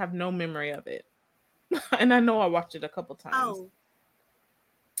 I have no memory of it. And I know I watched it a couple times. Oh.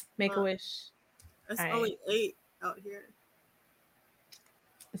 Make a Wish. It's only 8 out here.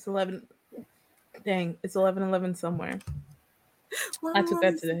 It's 11. Dang, it's 11:11 somewhere. I took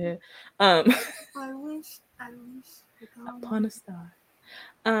that to the head. I wish upon a star.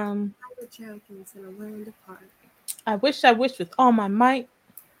 I were champions in a land apart. I wish with all my might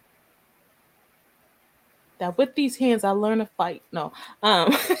that with these hands I learn to fight. No.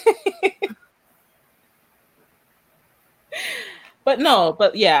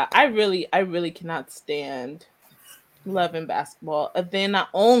 But yeah, I really cannot stand Love and Basketball. And then not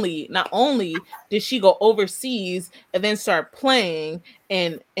only did she go overseas and then start playing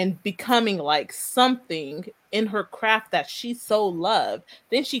and becoming like something in her craft that she so loved,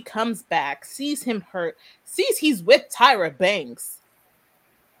 then she comes back, sees him hurt, sees he's with Tyra Banks,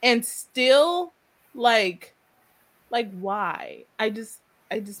 and still like why? I just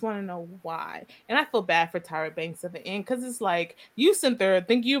want to know why. And I feel bad for Tyra Banks at the end because it's like, you sit there,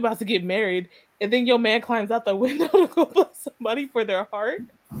 think you about to get married, and then your man climbs out the window to go bless somebody for their heart.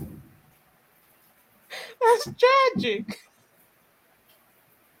 That's tragic.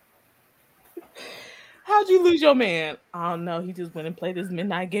 How'd you lose your man? I don't know. He just went and played this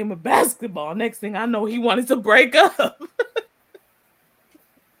midnight game of basketball. Next thing I know, he wanted to break up.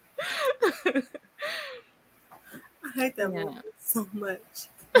 I hate that movie so much.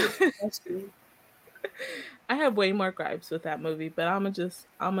 I have way more gripes with that movie, but I'ma just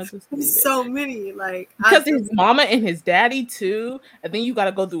leave it. So many, like, because his mama and his daddy too, and then you got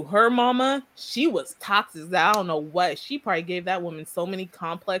to go through her mama. She was toxic. I don't know what. She probably gave that woman so many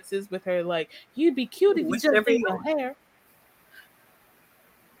complexes with her. Like, you'd be cute if you just did your hair.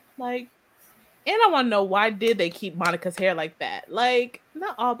 Like, and I want to know, why did they keep Monica's hair like that? Like,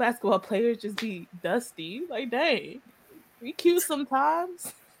 not all basketball players just be dusty. Like, dang, be cute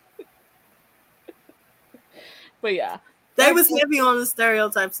sometimes. But yeah, they was heavy on the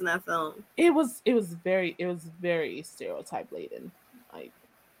stereotypes in that film. It was very stereotype laden. Like,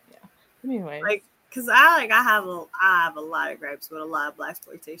 yeah. Anyway, like, cause I have a lot of gripes with a lot of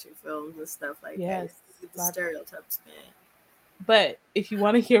blaxploitation films and stuff like that. The stereotypes, man. But if you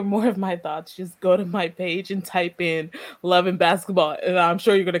want to hear more of my thoughts, just go to my page and type in Love and Basketball, and I'm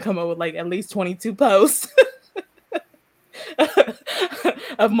sure you're gonna come up with like at least 22 posts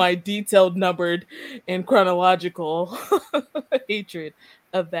of my detailed, numbered, and chronological hatred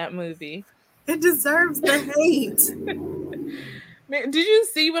of that movie. It deserves the hate. Man, did you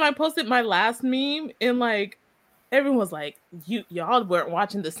see when I posted my last meme and like everyone was like, y'all weren't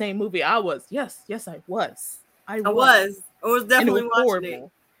watching the same movie I was. Yes, I was. I was. I was And it definitely was watching it.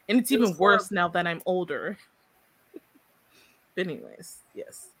 horrible. And it's even worse now that I'm older. But anyways,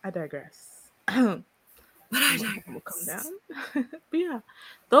 yes, I digress. I'm gonna come down. But yeah,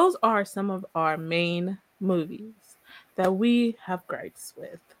 those are some of our main movies that we have gripes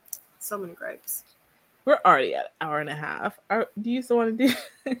with. So many gripes. We're already at an hour and a half. Do you still want to do?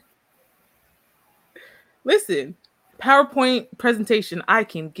 Listen, PowerPoint presentation I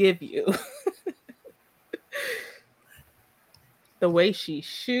can give you. The way she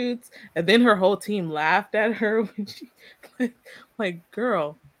shoots, and then her whole team laughed at her when she like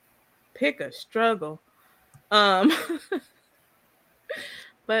girl, pick a struggle. But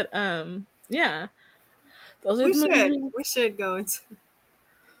yeah. Those are we should go into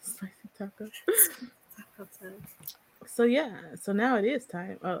spicy taco. taco time. So yeah, so now it is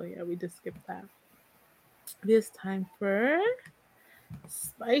time. Oh yeah, we just skipped that. It is time for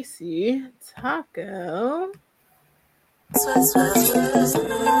spicy taco. I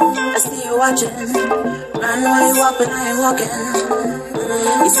see you watching. Run while you walk, but I ain't walking.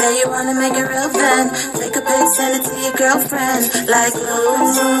 You say you wanna make it real then. Take a pic, send it to your girlfriend. Like,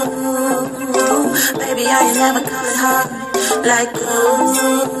 ooh, baby, are you never coming home? Like,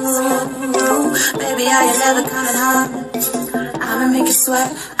 ooh, baby, are you never coming home? I'ma make you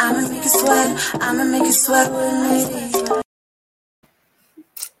sweat, I'ma make you sweat, I'ma make you sweat with me.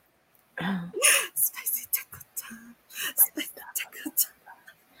 Spicy taco time. Spicy taco time.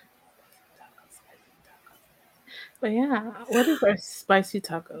 But yeah, what is our spicy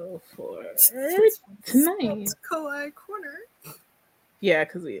taco for tonight? Kawhi corner. Yeah,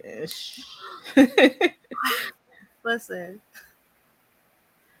 because we Listen,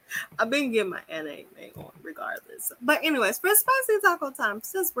 I've been getting my NA thing on regardless. But anyways, for spicy taco time,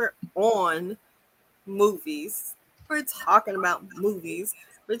 since we're on movies, we're talking about movies.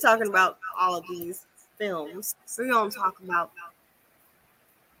 We're talking about all of these films. We're gonna talk about.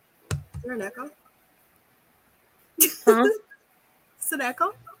 Is there an echo? Huh? Is it an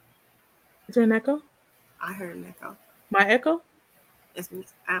echo? Is there an echo? I heard an echo. My echo? It's me.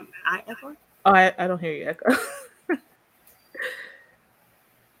 I echo? Oh, I don't hear you echo.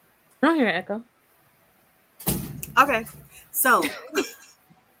 I don't hear an echo. Okay, so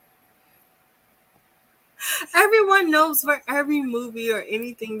everyone knows for every movie or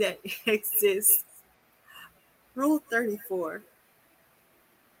anything that exists, Rule 34.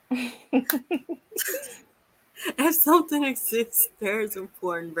 If something exists, there is a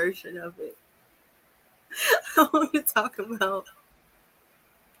porn version of it. I want to talk about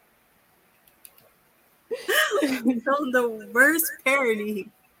the worst parody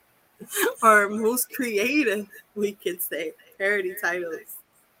or most creative, we could say, parody titles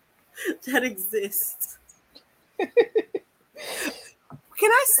that exist. Can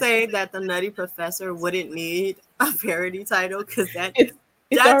I say that the Nutty Professor wouldn't need a parody title because it's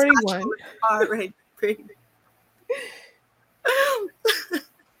already one. Already pretty.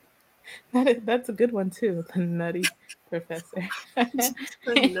 That's a good one too. The Nutty Professor.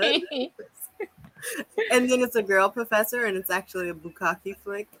 And then it's a girl professor, and it's actually a bukkake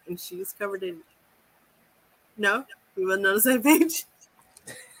flick, and she's covered in. No, we wasn't on the same page.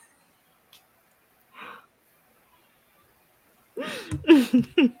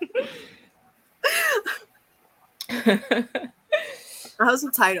 How's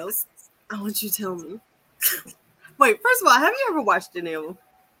the titles? I want you to tell me. Wait, first of all, have you ever watched any of them?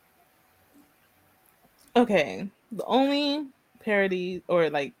 Okay, the only parody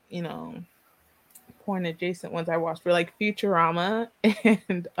or like porn adjacent ones I watched were like Futurama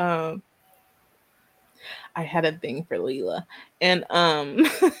and I had a thing for Leela and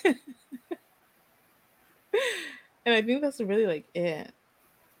and I think that's really like it.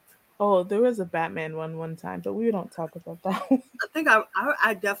 Oh, there was a Batman one time, but we don't talk about that one. I think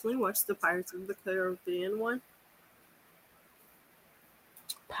I definitely watched the Pirates of the Caribbean one.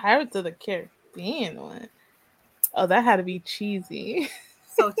 Pirates of the Caribbean one. Oh, that had to be cheesy.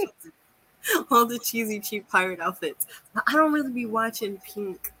 So cheesy. All the cheesy, cheap pirate outfits. I don't really be watching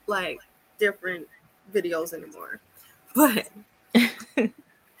pink, like, different videos anymore. But talking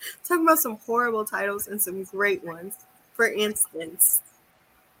about some horrible titles and some great ones. For instance,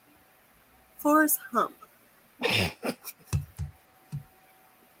 Forrest Hump.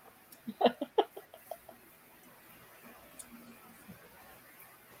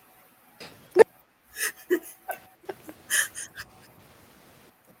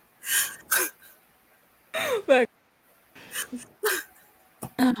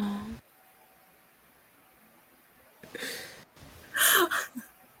 I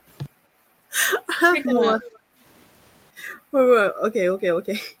have one. Wait. Okay.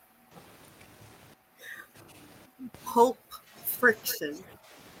 Pulp Friction.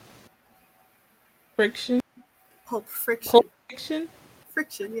 Friction? Pulp Friction. Pulp Fiction?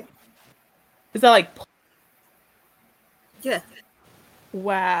 Friction, yeah. Is that like... Yeah.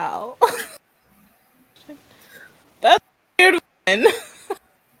 Wow. That's a weird one.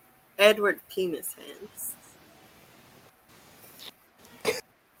 Edward Penis Hands.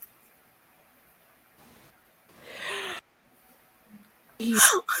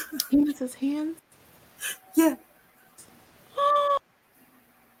 Penis's hands? Yeah.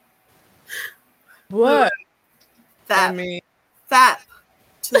 What? Fap. I mean, Fap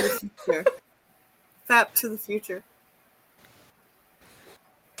to the future. Fap to the future.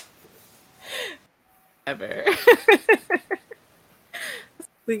 ever.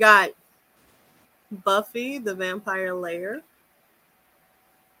 We got Buffy the Vampire Slayer.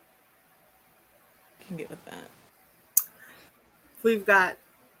 Can get with that. We've got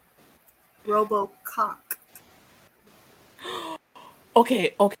RoboCop.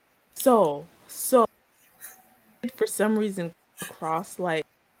 Okay. So for some reason across like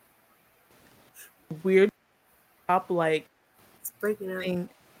weird pop like It's breaking up. thing.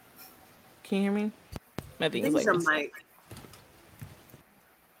 Can you hear me? My thing I is think like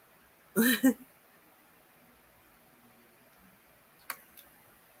it's a mic.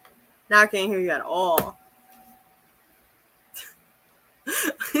 Now I can't hear you at all.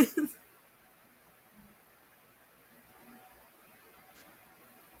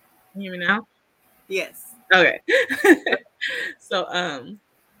 Can you hear me now? Yes. Okay. So I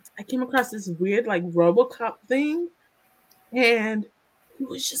came across this weird like RoboCop thing, and he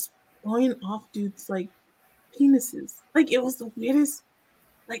was just blowing off dudes like penises. Like it was the weirdest.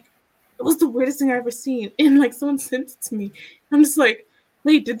 Like it was the weirdest thing I ever seen. And like someone sent it to me. I'm just like,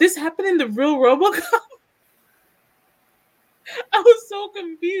 wait, did this happen in the real RoboCop? I was so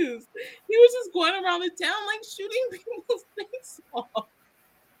confused. He was just going around the town like shooting people's face off.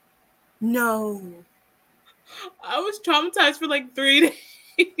 No. I was traumatized for like 3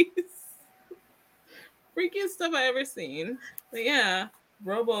 days. Freakiest stuff I ever seen. But yeah,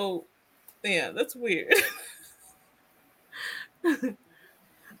 yeah, that's weird.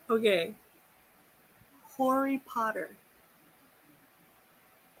 Okay. Harry Potter.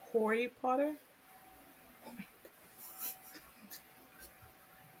 Harry Potter?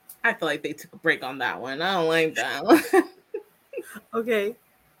 I feel like they took a break on that one. I don't like that one. Okay.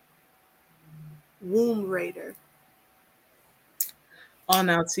 Womb Raider. Oh,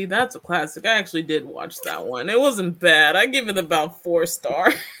 now see, that's a classic. I actually did watch that one. It wasn't bad. I give it about 4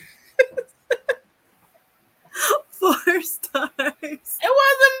 stars. 4 stars. It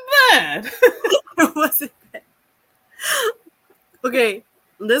wasn't bad. It wasn't bad. Okay,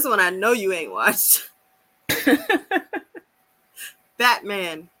 this one I know you ain't watched.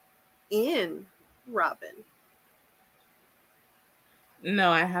 Batman in Robin.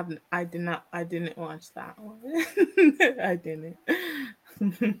 No, I haven't. I didn't watch that one. I didn't.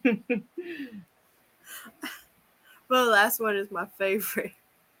 Well, the last one is my favorite.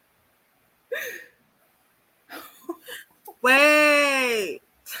 Wait.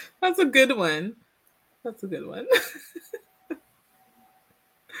 That's a good one. That's a good one.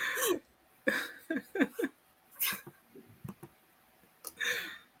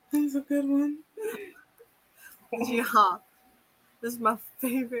 That's a good one. Yeah. This is my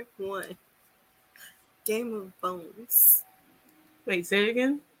favorite one. Game of Bones. Wait, say it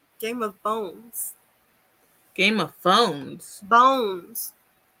again. Game of Bones. Game of Phones. Bones.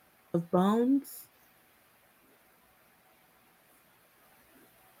 Of Bones?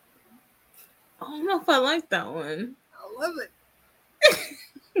 I don't know if I like that one. I love it.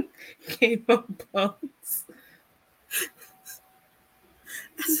 Game of Bones.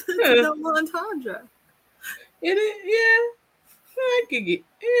 It's a double entendre. It is, yeah. I could get,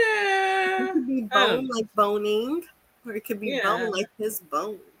 yeah. It could be bone like boning, or it could be bone like his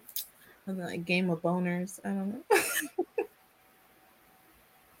bone. Like Game of Boners. I don't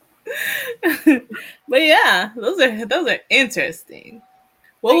know. But yeah, those are interesting.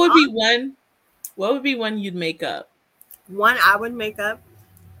 What would be one you'd make up? One I would make up.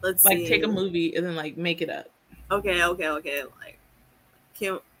 Let's like see. Take a movie and then like make it up. Okay. Like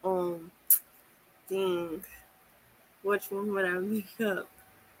dang. Which one would I make up?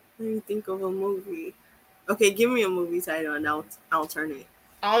 Let me think of a movie. Okay, give me a movie title and I'll turn it.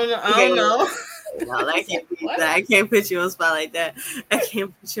 I don't know. No, that can't be that. I can't put you on the spot like that. I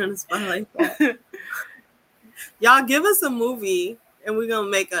can't put you on the spot like that. Y'all give us a movie And we're gonna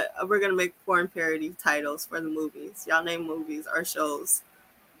make porn parody titles for the movies. Y'all name movies or shows.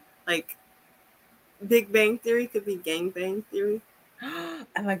 Like Big Bang Theory could be Gang Bang Theory.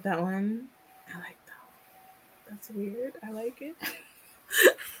 I like that one. I like that one. That's weird. I like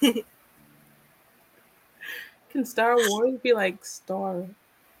it. Can Star Wars be like Star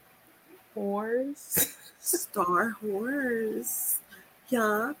Wars? Star Wars.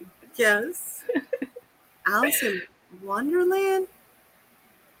 Yeah. Yes. Alice in Wonderland?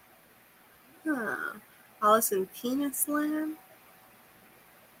 Huh. Alice in Penis Land?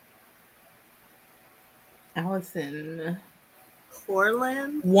 Alice in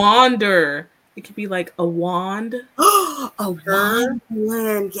Portland? Wander. It could be like a wand. A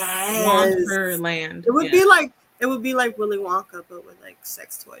Wonderland, yes. Wonderland. It would be like Willy Wonka, but with like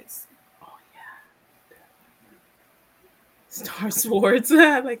sex toys. Oh yeah. Star Swords.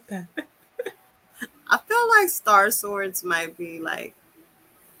 I like that. I feel like Star Swords might be like,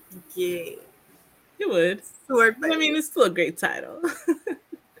 yeah. You would. Sword. I mean, it's still a great title.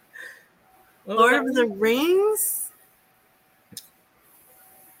 Lord of the Rings.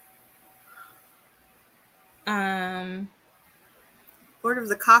 Lord of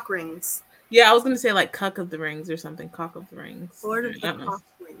the Cock Rings. Yeah, I was gonna say like Cuck of the Rings or something. Cock of the Rings. Lord of the Cock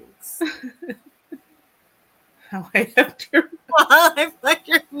Rings. How I have your I fucked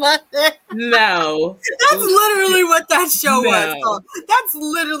your mother. No. That's literally what that show was. Oh, that's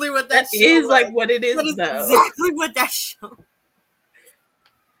literally what that show is was. like what it is, that is though. Exactly what that show.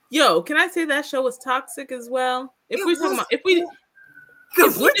 Yo, can I say that show was toxic as well? If we're talking about if we're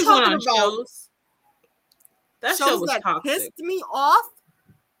just talking on about shows, that show was that toxic. pissed me off.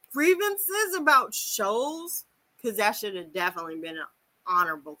 Grievances about shows, because that should have definitely been an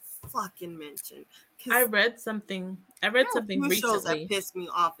honorable fucking mention. I read something recently. Shows that pissed me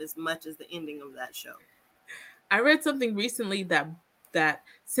off as much as the ending of that show. I read something recently that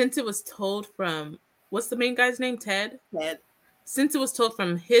since it was told from what's the main guy's name? Ted. Since it was told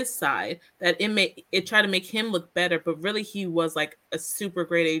from his side that it tried to make him look better, but really he was like a super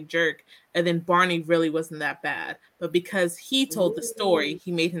grade A jerk, and then Barney really wasn't that bad. But because he told the story,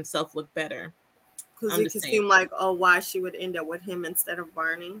 he made himself look better. Because it could seem like, oh, why she would end up with him instead of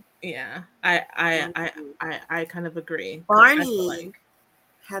Barney. Yeah, I kind of agree. Barney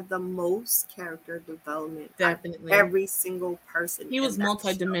had the most character development. Definitely, every single person. He was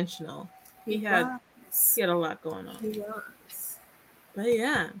multidimensional. He had a lot going on. He was. But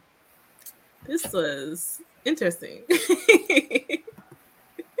yeah, this was interesting.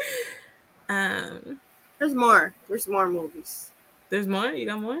 There's more. There's more movies. There's more? You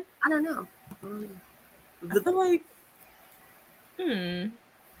got more? I don't know. I feel like,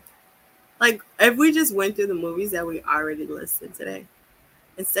 like if we just went through the movies that we already listed today,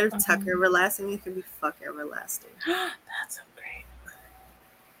 instead of Tuck Everlasting, it could be Fuck Everlasting. That's so great.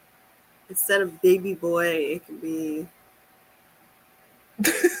 Instead of Baby Boy, it could be.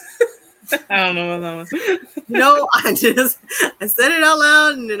 I don't know what that was. No, I said it out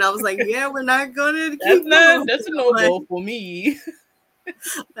loud, and then I was like, "Yeah, we're not gonna keep." That's a no go for me.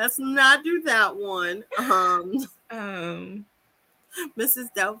 Let's not do that one. Mrs.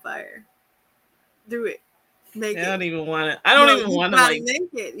 Doubtfire, do it. Make it. I don't even want to. I don't even want to like make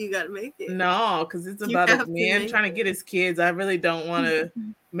it. You gotta make it. No, because it's about a man trying to get his kids. I really don't want to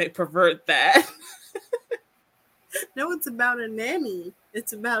pervert that. No, it's about a nanny.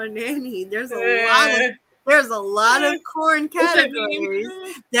 It's about a nanny. There's a lot of corn categories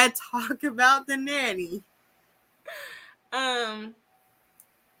that talk about the nanny. I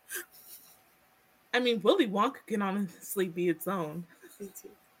mean, Willy Wonka can honestly be its own.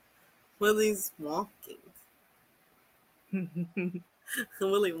 Willy's walking.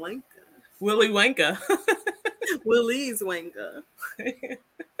 Willy Wonka. Willy Wonka. Willy's Wonka.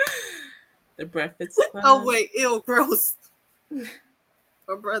 The Breakfast Club. Oh wait, ew, gross.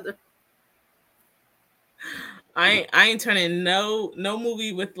 Or brother. I ain't turning no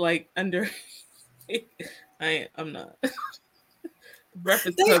movie with like under. I'm not.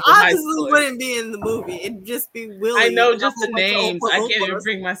 Breakfast they Club obviously wouldn't be in the movie. It'd just be Willy. I know, just the names. I can't even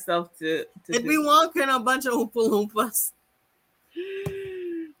bring myself to It'd be Wonka and a bunch of Oompa Loompas.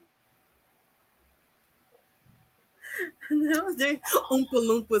 And then Oompa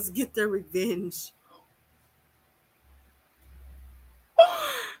Loompas get their revenge.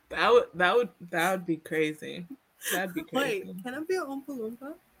 That would be crazy. That'd be crazy. Wait, can I be an Oompa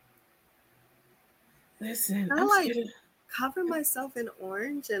Loompa? Listen, I like cover myself in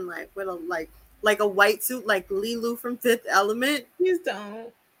orange and like with a like a white suit like Lilu from Fifth Element. Please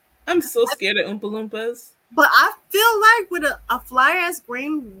don't. I'm so scared of Oompa Loompas. But I feel like with a fly ass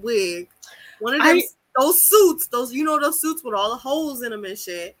green wig, one of them those suits, those suits with all the holes in them and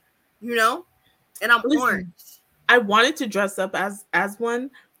shit, And I'm orange. I wanted to dress up as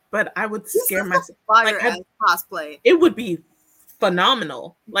one, but I would scare myself. Fire as cosplay. It would be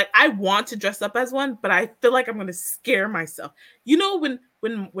phenomenal. Like, I want to dress up as one, but I feel like I'm gonna scare myself. When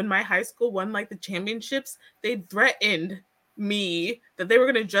my high school won like the championships, they threatened me that they were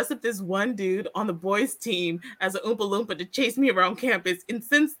gonna dress up this one dude on the boys' team as an Oompa Loompa to chase me around campus. And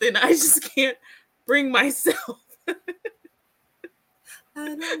since then, I just can't bring myself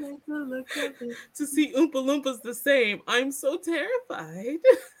I don't like the look of it. to see Oompa Loompas the same. I'm so terrified.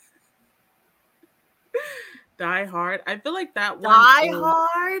 Die Hard. I feel like that one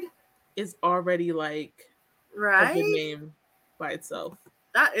Hard is already like right? a good name by itself.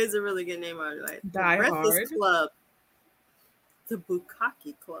 That is a really good name. I like Die Hard Club, the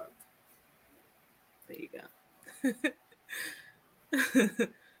Bukkake Club. There you go.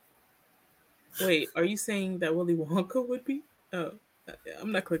 Wait, are you saying that Willy Wonka would be? Oh,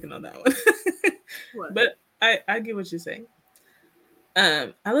 I'm not clicking on that one. What? But I get what you're saying.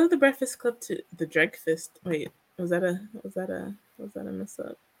 I love the Breakfast Club too. The Dregfist. Wait, was that a mess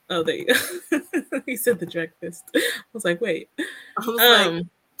up? Oh, there you go. He said the Dregfist. I was like, wait. I was like,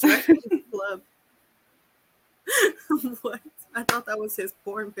 Breakfast Club. What? I thought that was his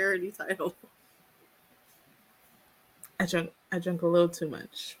porn parody title. I drank a little too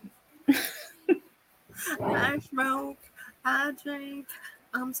much. I smoke, I drink.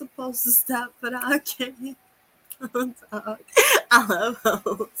 I'm supposed to stop, but I can't. I love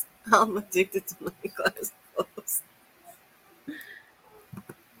hoes. I'm addicted to my glass clothes.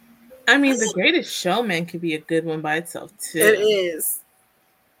 I mean, The Greatest Showman could be a good one by itself too. It is.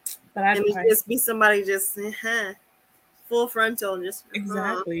 But and it just be somebody just full frontal, just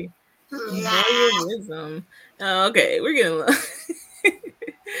exactly. Voyeurism. Oh, okay, we're getting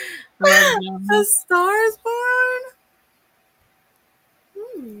A Star is Born.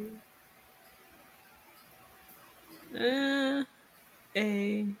 I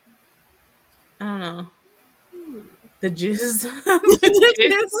don't know. The Jizz.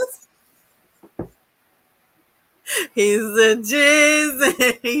 He's the Jizz,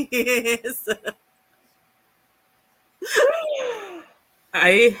 and he is.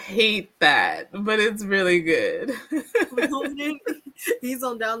 I hate that, but it's really good. He's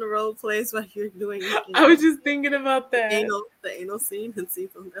on Down the Road place while you're doing. I was just thinking about that. The anal scene and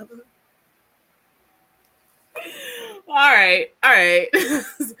scenes on Down the Road. All right.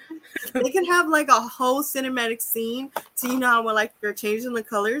 They can have like a whole cinematic scene. So you know how when like they're changing the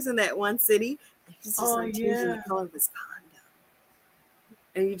colors in that one city, it's just changing the color of his condo,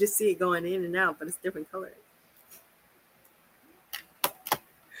 and you just see it going in and out, but it's different colors.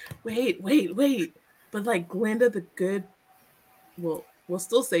 Wait. But like Glenda the good, we'll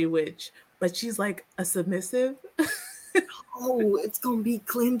still say witch, but she's like a submissive. Oh, it's gonna be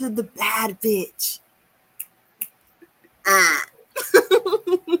Glenda the bad bitch. Oh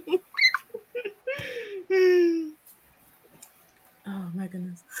my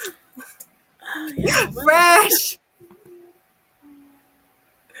goodness. Fresh.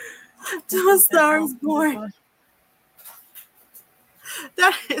 A Star is Born.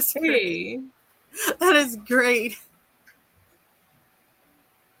 That is great. That is great.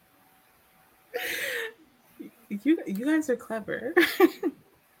 You guys are clever.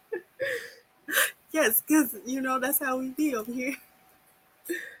 Yes, because that's how we be over here.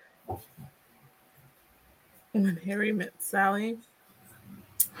 When Harry met Sally.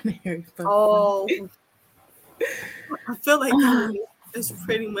 When Harry I feel like it's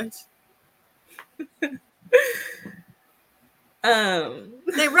pretty much.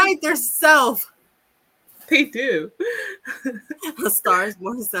 They write their self. They do. A Star is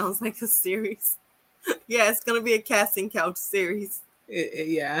Born sounds like a series. Yeah, it's gonna be a casting couch series.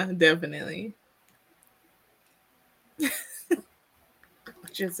 Yeah, definitely.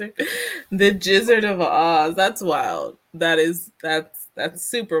 The Jizzard of Oz. That's wild. That's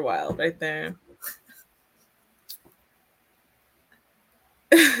super wild right there.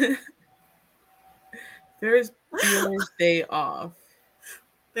 Ferris Bueller's Day Off.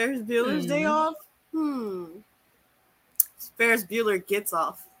 Ferris Bueller's Day Off? Ferris Bueller Gets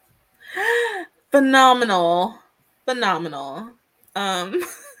Off. Phenomenal.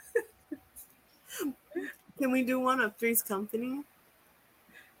 Can we do one of Three's Company?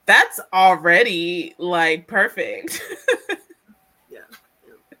 That's already like perfect. Yeah.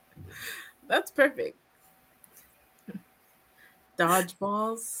 That's perfect.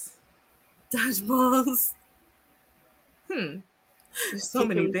 Dodgeballs. There's so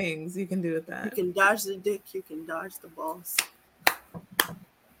many things you can do with that. You can dodge the dick, you can dodge the balls.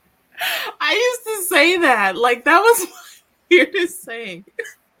 I used to say say that. Like, that was my weirdest saying.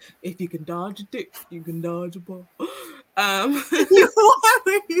 If you can dodge a dick, you can dodge a ball. Why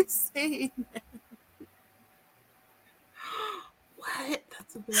were you saying that? What?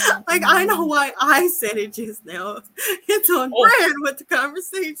 That's a bit Like, I know why I said it just now. It's on brand with the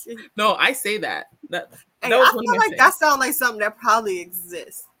conversation. No, I say that. That Hey, was I one of feel my like sayings. that sounds like something that probably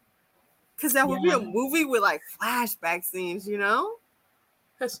exists. Because that would be Yeah. a movie with like flashback scenes, you know?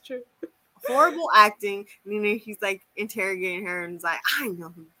 That's true. Horrible acting. And then he's like interrogating her and he's like, I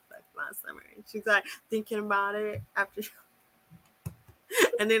know who fucked last summer. And she's like thinking about it after.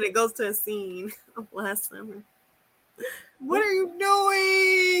 And then it goes to a scene of last summer. What are you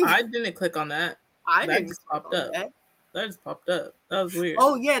doing? I didn't click on that. I That didn't just click popped on up. that. That just popped up. That was weird.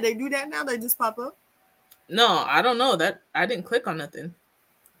 Oh yeah, they do that now. They just pop up. No, I don't know. That I didn't click on nothing.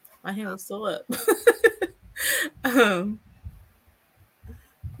 My hand was still up.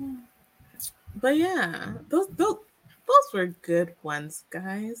 But yeah, those were good ones,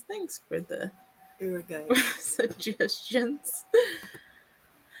 guys. Thanks for the They were good. suggestions.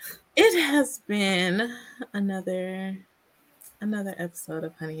 It has been another episode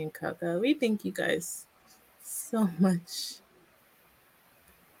of Honey and Cocoa. We thank you guys so much.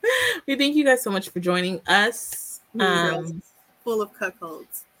 We thank you guys so much for joining us. Full of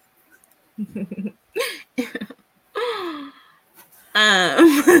cuckolds.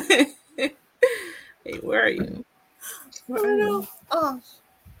 Hey, where are you? Where are you? Oh,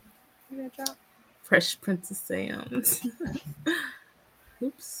 you got drop. Fresh Princess Sam's.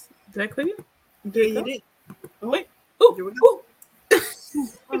 Oops. Did I click it? Yeah, you did. Wait. Here we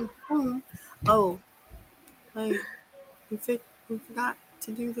Ooh. Oh, hey, we forgot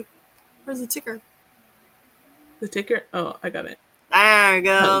to do the. Where's the ticker? The ticker? Oh, I got it. There we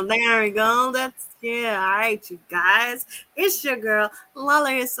go. There we go. That's yeah. All right, you guys. It's your girl,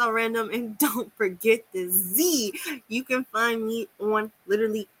 Lala is so random, and don't forget the Z. You can find me on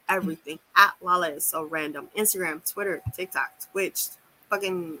literally everything at Lala is so random. Instagram, Twitter, TikTok, Twitch,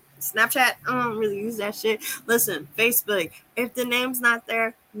 fucking Snapchat. I don't really use that shit. Listen, Facebook. If the name's not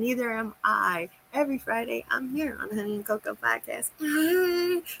there, neither am I. Every Friday, I'm here on Honey and Cocoa Podcast.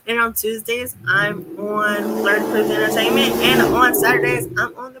 And on Tuesdays, I'm on Blurred Cruise Entertainment. And on Saturdays,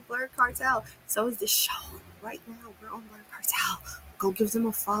 I'm on the Blurred Cartel. So is the show. Right now, we're on Blurred Cartel. Go give them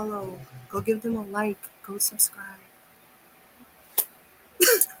a follow. Go give them a like. Go subscribe.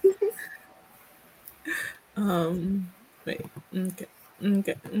 Wait. Okay.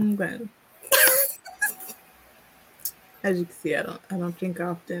 As you can see, I don't drink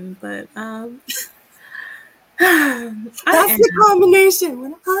often, but that's the combination.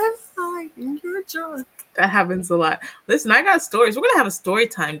 When I'm high and you're drunk. That happens a lot. Listen, I got stories. We're gonna have a story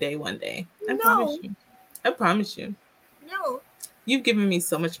time day one day. I promise you. No. You've given me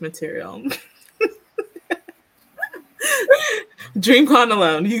so much material. Drink on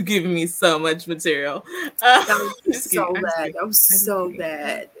alone. You've given me so much material. That was so bad. That was so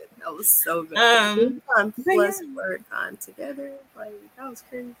bad. That was so bad. Plus WordCon together. Like, that was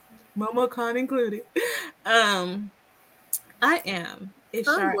crazy. MomoCon included. I am.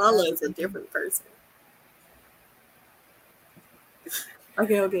 Lala is a different person.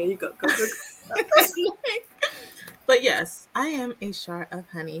 Okay, you go. But yes, I am a Shar of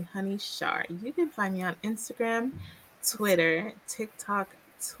Honey Shar. You can find me on Instagram, Twitter, TikTok,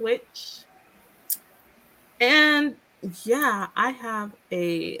 Twitch. And yeah, I have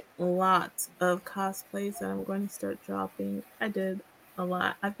a lot of cosplays that I'm going to start dropping. I did a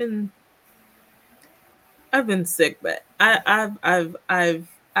lot. I've been sick, but I've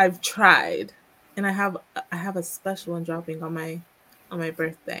tried, and I have a special one dropping on my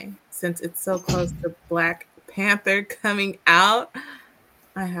birthday, since it's so close to Black Panther coming out.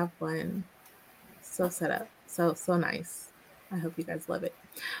 I have one so set up, so nice. I hope you guys love it.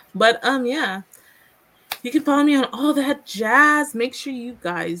 But yeah, you can follow me on all that jazz. Make sure you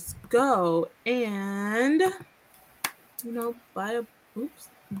guys go and buy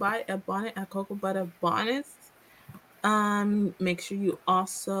a bonnet at Cocoa Butter Bonnets. Make sure you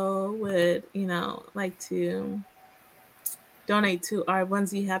also would like to donate to our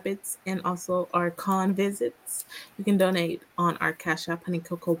onesie habits and also our con visits. You can donate on our Cash App Honey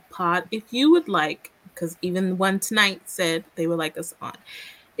Cocoa Pod if you would like, because even one tonight said they would like us on.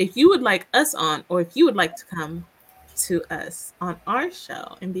 If you would like us on, or if you would like to come to us on our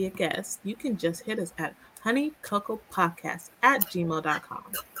show and be a guest, you can just hit us at honeycocopodcast@gmail.com.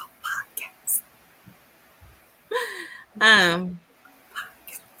 Cocoa Podcast.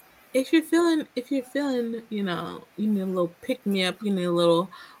 If you're feeling, you need a little pick me up, you need a little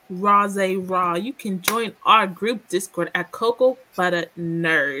raw, you can join our group Discord at Cocoa Butter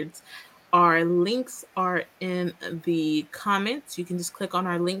Nerds. Our links are in the comments. You can just click on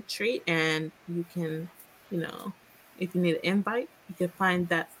our link tree and you can, if you need an invite, you can find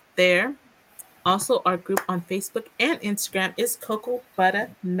that there. Also, our group on Facebook and Instagram is Cocoa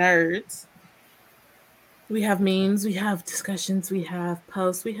Butter Nerds. We have memes, we have discussions, we have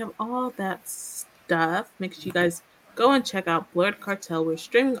posts, we have all that stuff. Make sure you guys go and check out Blurred Cartel. We're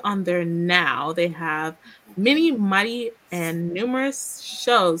streaming on there now. They have many, mighty, and numerous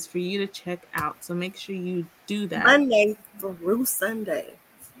shows for you to check out. So make sure you do that. Monday through Sunday.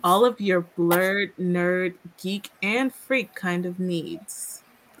 All of your blurred, nerd, geek, and freak kind of needs.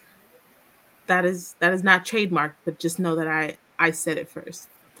 That is not trademarked, but just know that I said it first.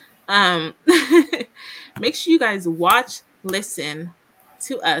 Make sure you guys watch, listen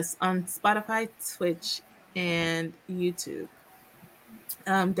to us on Spotify, Twitch, and YouTube.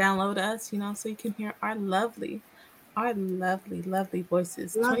 Download us, so you can hear our lovely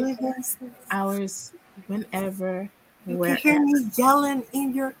voices. 24 hours, whenever, wherever. You can hear me yelling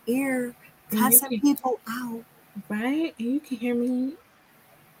in your ear, cussing people out. Right? And you can hear me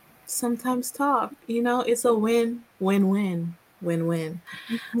sometimes talk. It's a win-win.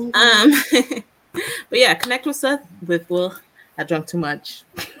 Mm-hmm. But yeah, connect with us with Will. I drank too much.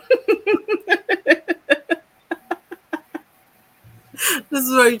 This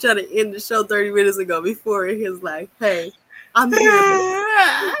is where you try to end the show 30 minutes ago before he was like, hey, I'm here.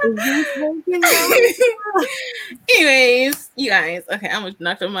 Anyways, you guys, okay, I'm gonna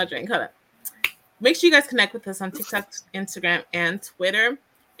knock over my drink. Hold up. Make sure you guys connect with us on TikTok, Instagram, and Twitter.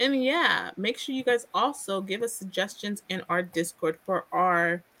 And yeah, make sure you guys also give us suggestions in our Discord for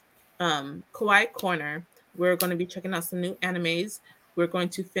our Kawaii Corner. We're going to be checking out some new animes. We're going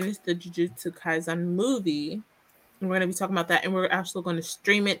to finish the Jujutsu Kaisen movie. And we're going to be talking about that. And we're actually going to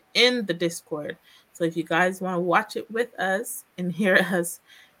stream it in the Discord. So if you guys want to watch it with us and hear us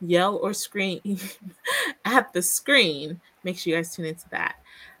yell or scream at the screen, make sure you guys tune into that.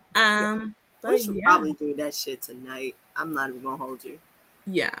 We should probably do that shit tonight. I'm not even going to hold you.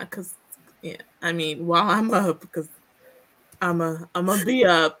 Yeah, because I mean, while I'm up, because I'm a be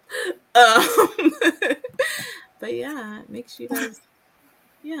up. But yeah, make sure you guys,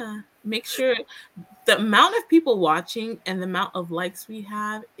 make sure the amount of people watching and the amount of likes we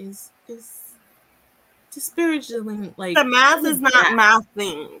have is disparaging. Like, the math is not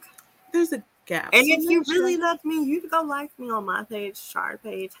mathing. There's a gap. And so if you really love me, you can go like me on my page, Char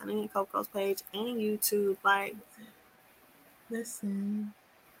page, Honey and Coco's page, and YouTube. Like, listen,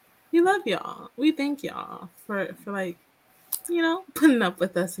 we love y'all. We thank y'all for like, putting up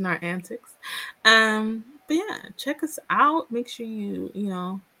with us in our antics. But yeah, check us out. Make sure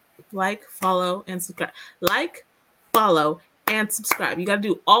you like, follow, and subscribe. Like, follow, and subscribe. You gotta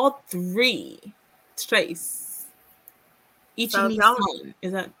do all three. Trace. Each of these one.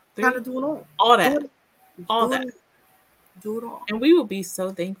 Is that three? Gotta do it all. All that. All that. Do it all. And we will be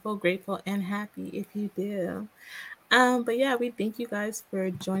so thankful, grateful, and happy if you do. But yeah, we thank you guys for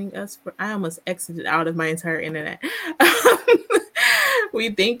joining us. I almost exited out of my entire internet. We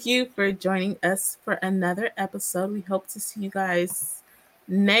thank you for joining us for another episode. We hope to see you guys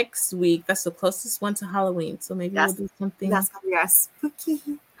next week. That's the closest one to Halloween. So maybe we'll do something. That's gonna be our spooky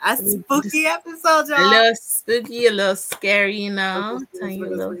episode, y'all. A little spooky, a little scary, Tell you a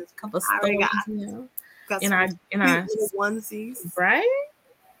little couple stories, in our onesies, right?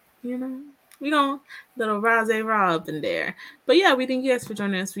 We don't little rah up in there. But yeah, we thank you guys for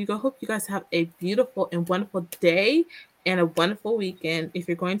joining us. We hope you guys have a beautiful and wonderful day and a wonderful weekend. If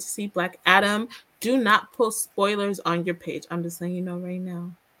you're going to see Black Adam, do not post spoilers on your page. I'm just letting you know right now.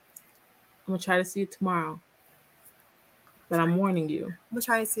 I'm gonna try to see it tomorrow, but I'm warning you. I'm gonna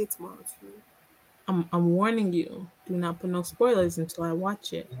try to see it tomorrow too. I'm warning you. Do not put no spoilers until I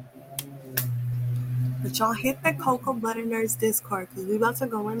watch it. But y'all hit the Cocoa Butter Nerds Discord because we about to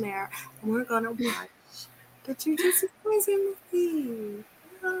go in there and we're gonna watch the Jujutsu Kaisen movie.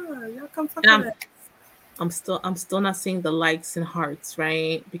 Yeah, y'all come fuck with us. I'm still not seeing the likes and hearts,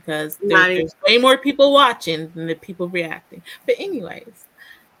 right? Because there's way more people watching than the people reacting. But anyways,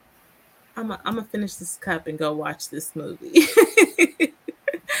 I'm gonna finish this cup and go watch this movie.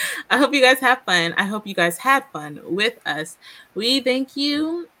 I hope you guys have fun. I hope you guys had fun with us. We thank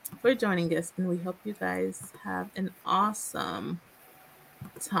you for joining us, and we hope you guys have an awesome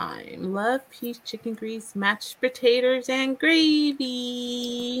time. Love, peace, chicken grease, mashed potatoes, and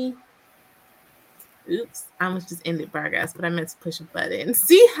gravy. Oops, I almost just ended Bargas, but I meant to push a button.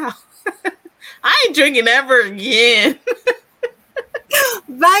 See how I ain't drinking ever again.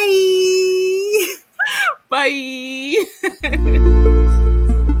 Bye. Bye.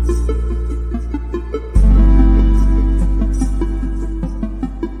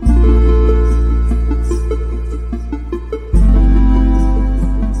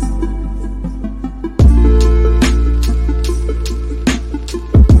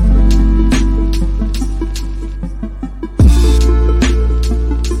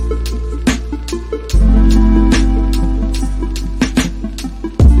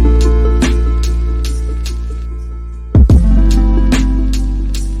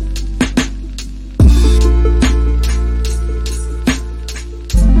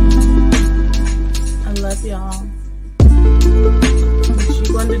 love y'all. You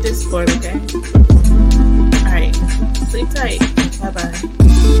go on the Discord, okay? All right. Sleep tight.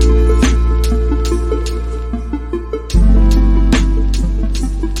 Bye-bye.